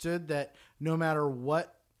understood that no matter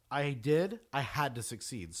what I did, I had to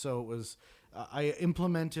succeed. So it was, I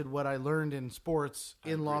implemented what I learned in sports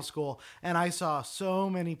in law school, and I saw so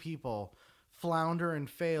many people flounder and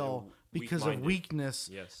fail because of weak-minded. weakness,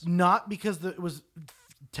 Yes. not because it was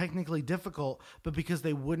technically difficult, but because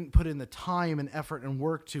they wouldn't put in the time and effort and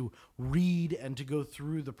work to read and to go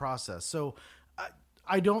through the process. So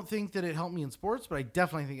I don't think that it helped me in sports, but I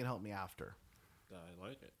definitely think it helped me after. I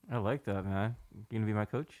like it. I like that, man. You gonna be my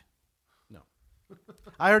coach? No.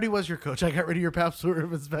 I already was your coach. I got rid of your Pabst Blue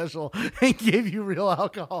Ribbon special and gave you real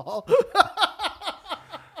alcohol.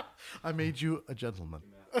 I made you a gentleman.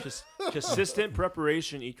 Just consistent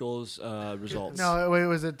preparation equals results. No, wait,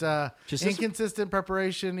 was it Just- inconsistent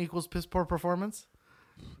preparation equals piss poor performance?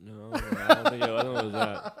 No, I don't think it was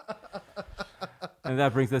that. And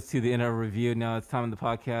that brings us to the end of our review. Now it's time in the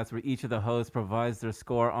podcast where each of the hosts provides their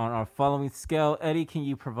score on our following scale. Eddie, can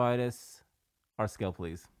you provide us our scale,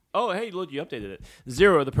 please? Oh, hey, look, you updated it.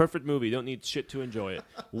 0, the perfect movie. Don't need shit to enjoy it.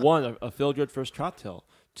 1, a feel-good first cocktail.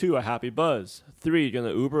 2, a happy buzz. 3, you're going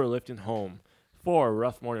to Uber or Lyft it home. 4, a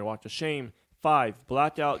rough morning walk to shame. 5,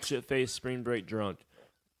 blackout, shit-faced, spring break drunk.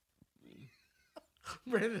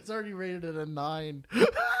 Brandon's already rated it a 9.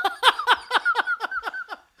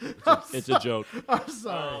 It's a joke. I'm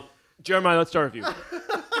sorry. Jeremiah, let's start with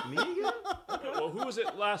you. Me again? Okay, well, who was it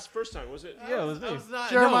first time? Was it? Yeah, it was me.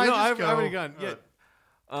 Jeremiah, no, just I've go. already gone.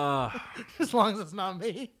 Yeah. As long as it's not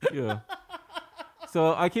me. Yeah.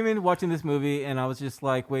 So I came in watching this movie, and I was just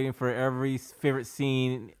like waiting for every favorite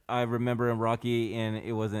scene I remember in Rocky, and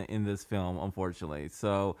it wasn't in this film, unfortunately.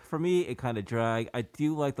 So for me, it kind of dragged. I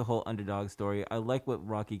do like the whole underdog story. I like what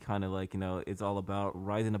Rocky kind of like, it's all about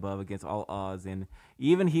rising above against all odds. And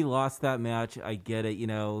even he lost that match, I get it.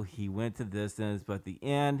 He went to distance, but at the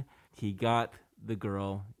end, he got the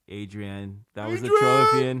girl, Adrian. That was the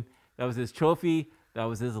trophy. That was his trophy. That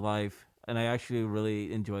was his life. And I actually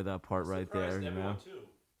really enjoyed that part right there. He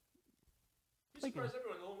surprised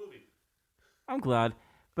everyone in the whole movie. I'm glad,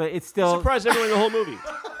 but it's He still. surprised everyone in the whole movie.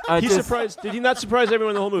 Did he not surprise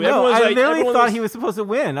everyone in the whole movie? No, Everyone was I like, literally everyone thought was- he was supposed to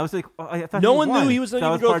win. I was like, I thought No he one knew won. he was That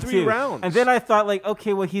gonna go part 3 two. rounds. And then I thought, like,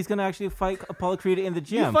 okay, well, he's gonna actually fight Apollo Creed in the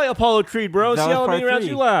gym. You fight Apollo Creed, bro. That See was how part many rounds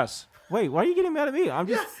 3. you last. Wait, why are you getting mad at me? I'm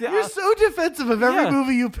just. You're so defensive of every Yeah.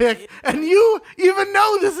 movie you pick, and you even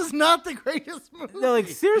know this is not the greatest movie. No, like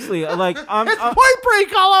seriously, like It's Point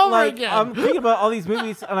Break all over like again. I'm thinking about all these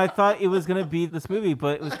movies, and I thought it was gonna be this movie,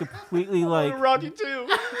 but it was completely like. Rocky 2.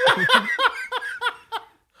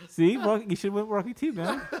 See, Rocky, you should win Rocky 2,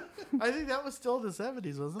 man. I think that was still in the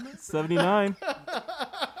 70s, wasn't it? 79.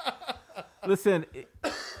 Listen,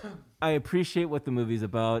 I appreciate what the movie's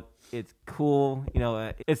about. It's cool.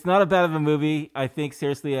 It's not a bad of a movie. I think,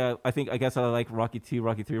 seriously, I guess I like Rocky 2,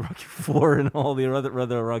 Rocky 3, Rocky 4, and all the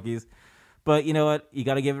other Rockies. But you know what? You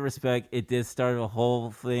got to give it respect. It did start a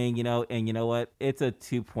whole thing, and you know what? It's a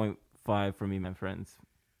 2.5 for me, my friends.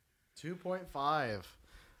 2.5.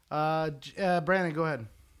 Brandon, go ahead.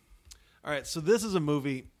 All right, so this is a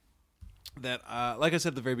movie that, like I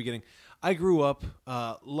said at the very beginning, I grew up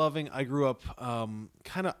loving. I grew up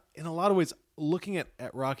kind of, in a lot of ways, looking at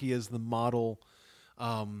Rocky as the model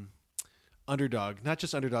underdog. Not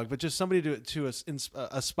just underdog, but just somebody to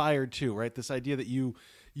aspire to, right? This idea that you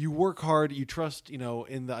work hard, you trust,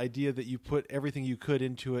 in the idea that you put everything you could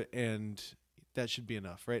into it, and that should be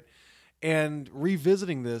enough, right? And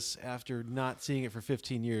revisiting this after not seeing it for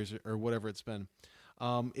 15 years or whatever it's been,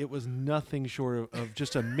 it was nothing short of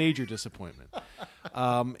just a major disappointment.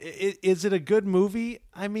 Is it a good movie?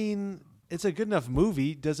 I mean, it's a good enough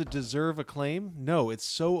movie. Does it deserve acclaim? No, it's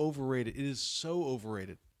so overrated. It is so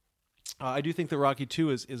overrated. I do think that Rocky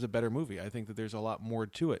 2 is a better movie. I think that there's a lot more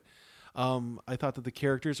to it. I thought that the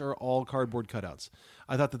characters are all cardboard cutouts.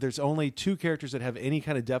 I thought that there's only 2 characters that have any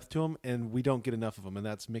kind of depth to them, and we don't get enough of them, and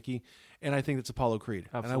that's Mickey, and I think it's Apollo Creed.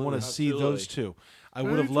 Absolutely. And I want to see Absolutely. those 2. I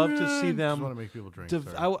would have loved to see them. Just want to make people drink.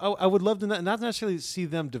 I would love to not necessarily see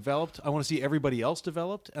them developed. I want to see everybody else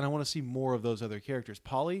developed, and I want to see more of those other characters.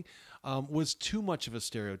 Polly was too much of a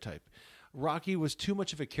stereotype. Rocky was too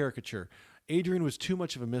much of a caricature. Adrian was too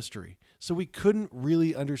much of a mystery. So we couldn't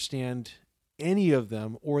really understand any of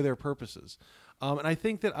them or their purposes. And I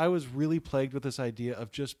think that I was really plagued with this idea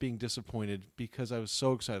of just being disappointed because I was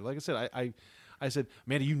so excited. Like I said, I said,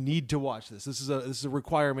 Amanda, you need to watch this. This is a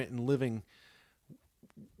requirement in living.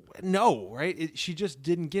 No, right? She just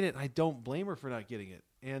didn't get it. And I don't blame her for not getting it.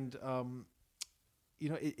 And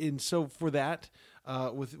and so for that,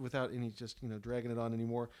 without any just dragging it on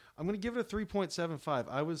anymore, I'm going to give it a 3.75.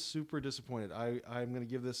 I was super disappointed. I'm going to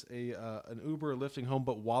give this an Uber lifting home,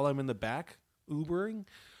 but while I'm in the back Ubering,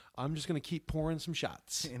 I'm just going to keep pouring some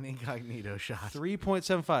shots. An incognito shot.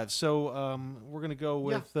 3.75. So we're going to go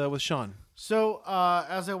with Sean. So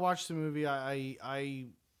as I watched the movie, I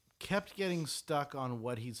kept getting stuck on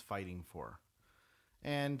what he's fighting for.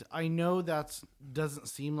 And I know that doesn't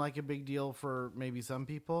seem like a big deal for maybe some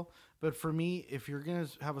people, but for me, if you're going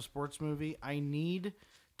to have a sports movie, I need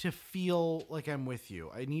to feel like I'm with you.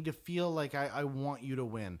 I need to feel like I want you to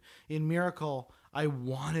win. In Miracle, I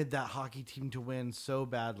wanted that hockey team to win so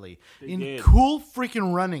badly. did. Cool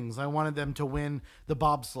freaking Runnings, I wanted them to win the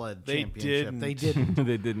bobsled They championship. didn't. They didn't.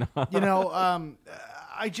 They did not.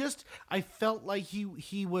 I felt like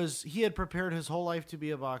he had prepared his whole life to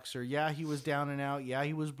be a boxer. Yeah, he was down and out. Yeah,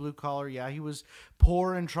 he was blue collar. Yeah, he was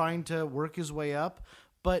poor and trying to work his way up.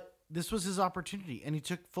 But this was his opportunity, and he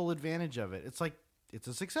took full advantage of it. It's like it's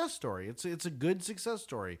a success story. It's a good success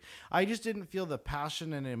story. I just didn't feel the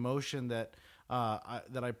passion and emotion that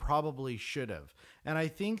I probably should have. And I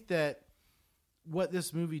think that what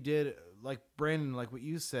this movie did, like Brandon, like what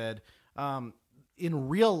you said, in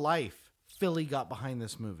real life, Philly got behind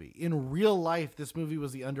this movie. In real life, this movie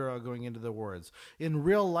was the underdog going into the awards. In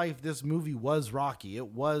real life, this movie was Rocky. It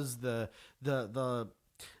was the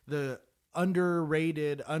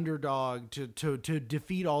underrated underdog to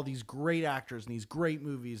defeat all these great actors and these great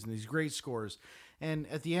movies and these great scores. And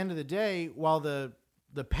at the end of the day, while the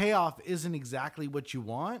payoff isn't exactly what you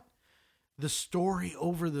want, the story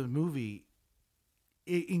over the movie,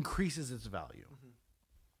 it increases its value.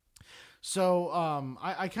 So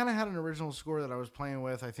I kind of had an original score that I was playing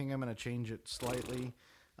with. I think I'm going to change it slightly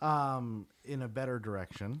in a better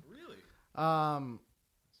direction. Really?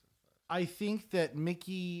 I think that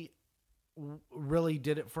Mickey really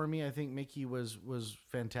did it for me. I think Mickey was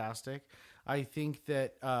fantastic. I think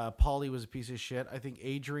that Paulie was a piece of shit. I think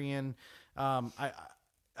Adrian, I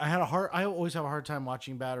always have a hard time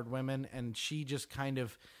watching Battered Women, and she just kind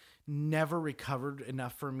of never recovered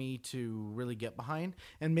enough for me to really get behind.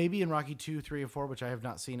 And maybe in Rocky 2, 3, and 4, which I have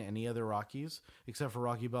not seen any other Rockies except for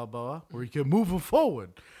Rocky Balboa, where you can move them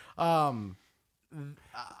forward. I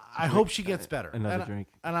hope she gets better. Another drink.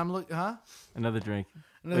 And I'm looking, huh? Another drink.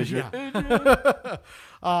 Yeah.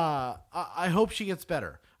 I hope she gets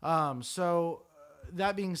better. So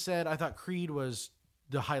that being said, I thought Creed was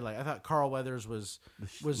the highlight. I thought Carl Weathers was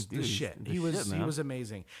the shit. He was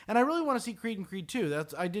amazing. And I really want to see Creed and Creed 2.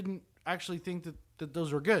 I didn't actually think that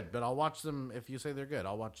those were good, but I'll watch them if you say they're good.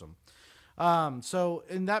 I'll watch them. So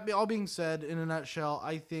in that all being said, in a nutshell,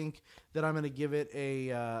 I think that I'm going to give it a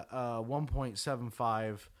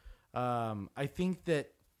 1.75. I think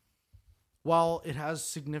that while it has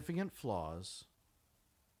significant flaws,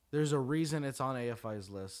 there's a reason it's on AFI's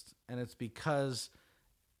list, and it's because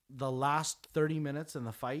the last 30 minutes in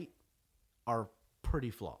the fight are pretty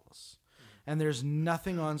flawless. And there's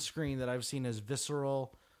nothing on screen that I've seen as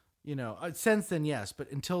visceral, since then, yes.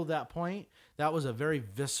 But until that point, that was a very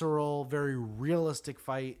visceral, very realistic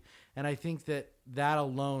fight. And I think that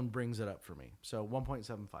alone brings it up for me. So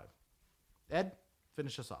 1.75. Ed,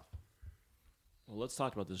 finish us off. Well, let's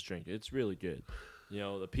talk about this drink. It's really good.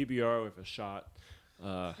 The PBR with a shot.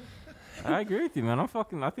 I agree with you, man. I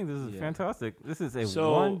think this is fantastic. This is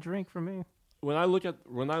one drink for me. When I look at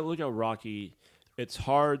Rocky, it's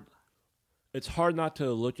hard not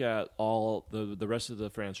to look at all the rest of the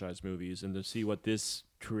franchise movies and to see what this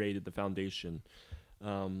created, the foundation.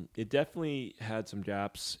 It definitely had some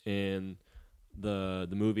gaps in the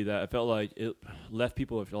movie that I felt like it left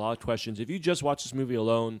people with a lot of questions. If you just watch this movie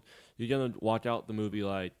alone, you're gonna walk out the movie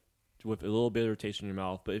like with a little bitter taste in your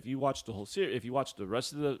mouth. But if you watch the whole series, if you watch the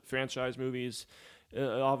rest of the franchise movies,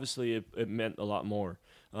 obviously it meant a lot more.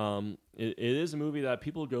 It is a movie that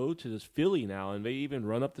people go to this Philly now, and they even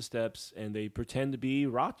run up the steps and they pretend to be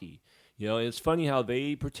Rocky. It's funny how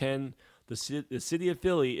they pretend the city of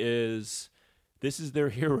Philly is their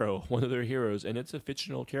hero, one of their heroes, and it's a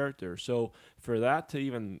fictional character. So for that to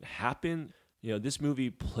even happen, this movie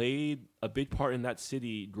played a big part in that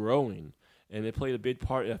city growing. And it played a big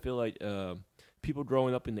part. I feel like people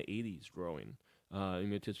growing up in the '80s, growing.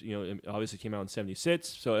 It obviously came out in '76.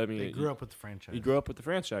 So they grew up with the franchise. You grew up with the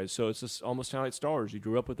franchise, so it's just almost kind of like Star Wars. You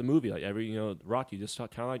grew up with the movie, like Rocky. Just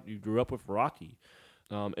kind of like you grew up with Rocky.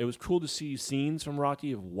 It was cool to see scenes from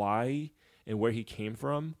Rocky of why and where he came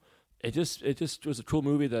from. It just was a cool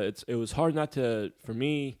movie that it was hard not to for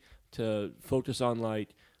me to focus on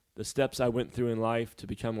like the steps I went through in life to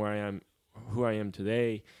become who I am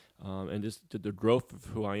today. And just the growth of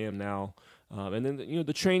who I am now. And then,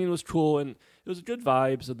 the training was cool, and it was good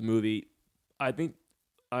vibes of the movie. I think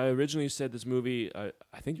I originally said this movie, I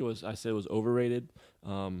said it was overrated.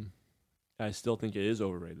 I still think it is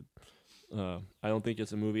overrated. I don't think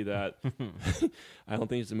it's a movie that,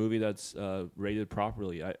 that's rated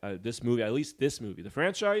properly. This movie, the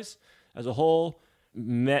franchise as a whole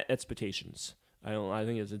met expectations. I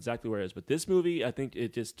think it's exactly where it is. But this movie, I think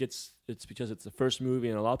it's because it's the first movie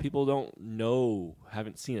and a lot of people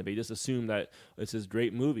haven't seen it. They just assume that it's this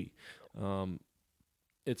great movie.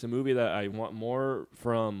 It's a movie that I want more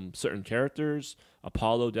from certain characters.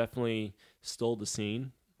 Apollo definitely stole the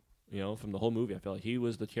scene, from the whole movie. I felt like he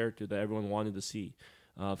was the character that everyone wanted to see.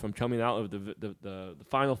 From coming out of the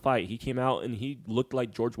final fight, he came out and he looked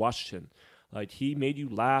like George Washington. Like, he made you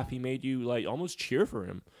laugh. He made you like almost cheer for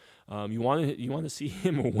him. You want to see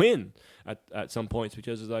him win at some points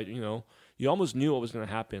because it's like, you almost knew what was going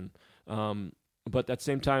to happen. But at the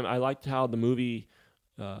same time, I liked how the movie,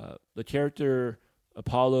 the character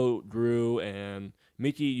Apollo grew and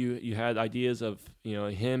Mickey, you had ideas of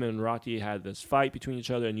him and Rocky had this fight between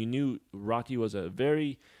each other, and you knew Rocky was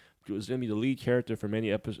going to be the lead character for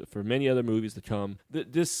many other movies to come.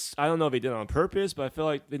 This I don't know if they did it on purpose, but I feel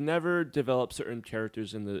like they never developed certain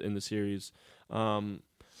characters in the series.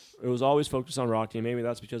 It was always focused on Rocky, and maybe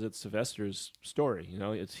that's because it's Sylvester's story.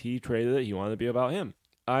 He created it. He wanted to be about him.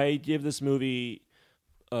 I give this movie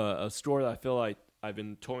a score that I feel like I've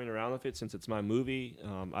been toying around with it since it's my movie.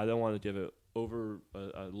 I don't want to give it over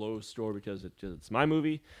a low score because it's my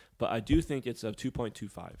movie, but I do think it's a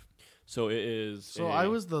 2.25. So it is. So I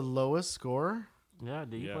was the lowest score. Yeah,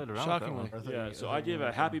 dude, you Yeah. played around Shockingly. with that one. Yeah, so I give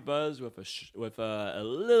a happy buzz with a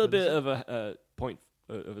little bit of a point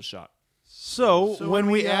of a shot. So So when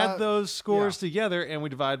when we we, add those scores yeah. together and we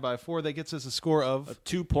divide by 4, that gets us a score A of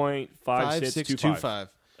 2.5625.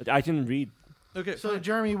 I can read. Okay. So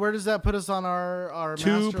Jeremy, where does that put us on our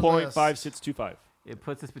master list? 2.5625. It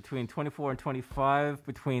puts us between 24 and 25,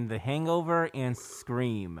 between The Hangover and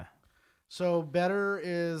Scream. So better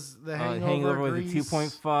is the Hangover. Hangover was a Grease,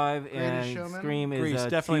 2.5, Greatest and Showman? Scream is Grease, a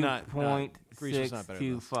definitely not. Grease is not better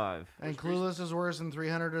than this. 2.625. and Clueless is worse, and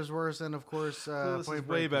 300 is worse, and of course, Clueless is Point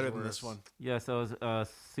way Break better is than worse. this one. Yeah, so it was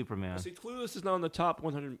Superman. See, Clueless is not on the top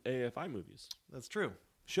 100 AFI movies. That's true.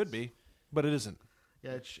 Should be, but it isn't.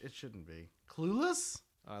 Yeah, it shouldn't be. Clueless?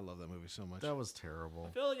 I love that movie so much. That was terrible.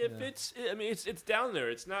 I feel like it fits. I mean, it's down there.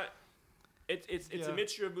 It's not. It's Yeah. a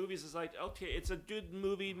mixture of movies. It's like, okay, it's a good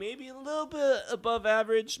movie, maybe a little bit above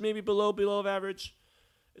average, maybe below average.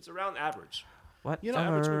 It's around average. What? You know,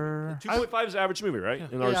 Average movie. 2.5 is average movie, right?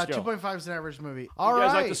 In our Yeah, scale. 2.5 is an average movie. You All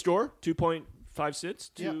guys right. like the store?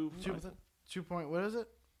 2.56? Yeah, 2. what is it?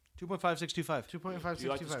 2.5625. 2.565. Do you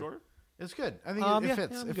like the store? It's good. I think Yeah, it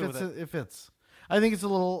fits. yeah, I'm it good fits. with It fits. I think it's a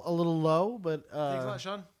little low, but Thanks a lot,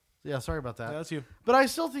 Sean. yeah, sorry about that. Yeah, that's you. But I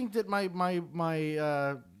still think that my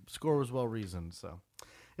score was well reasoned. So,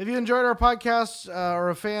 if you enjoyed our podcast or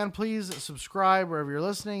a fan, please subscribe wherever you're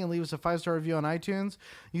listening and leave us a 5-star review on iTunes.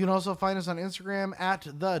 You can also find us on Instagram at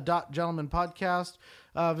the.gentlemanpodcast.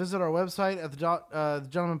 Visit our website at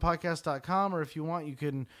thegentlemanpodcast.com, or if you want, you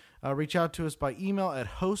can reach out to us by email at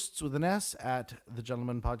hosts with an S at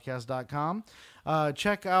thegentlemanpodcast.com.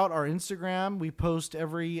 Check out our Instagram. We post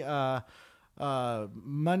every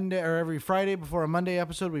Monday or every Friday before a Monday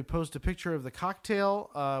episode. We post a picture of the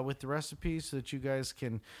cocktail with the recipe so that you guys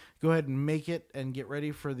can go ahead and make it and get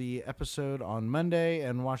ready for the episode on Monday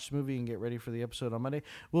and watch the movie and get ready for the episode on Monday.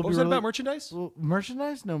 What was that about merchandise?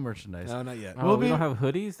 Merchandise? No merchandise. No, not yet. Oh, We'll we be- don't have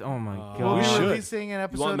hoodies? Oh, my We'll God. be should. releasing an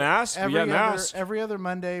episode masks? We got masks. every other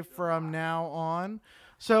Monday from now on.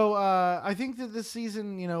 So I think that this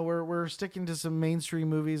season, we're sticking to some mainstream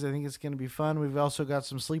movies. I think it's going to be fun. We've also got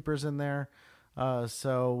some sleepers in there.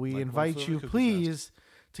 So we Like invite One Flew you, Over the Cuckoo's please,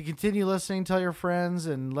 to continue listening. Tell your friends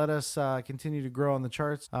and let us continue to grow on the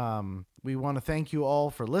charts. We want to thank you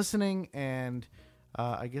all for listening, and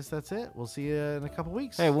I guess that's it. We'll see you in a couple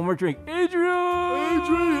weeks. Hey, one more drink. Adrian!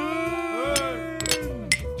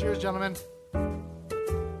 Cheers, gentlemen.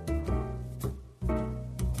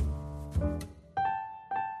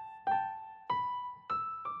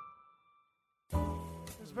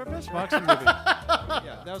 It's our best boxing movie.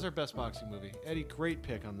 Yeah, that was our best boxing movie. Eddie, great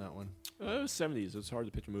pick on that one. It was 70s. It was hard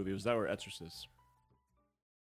to pick a movie. It was that or Exorcist.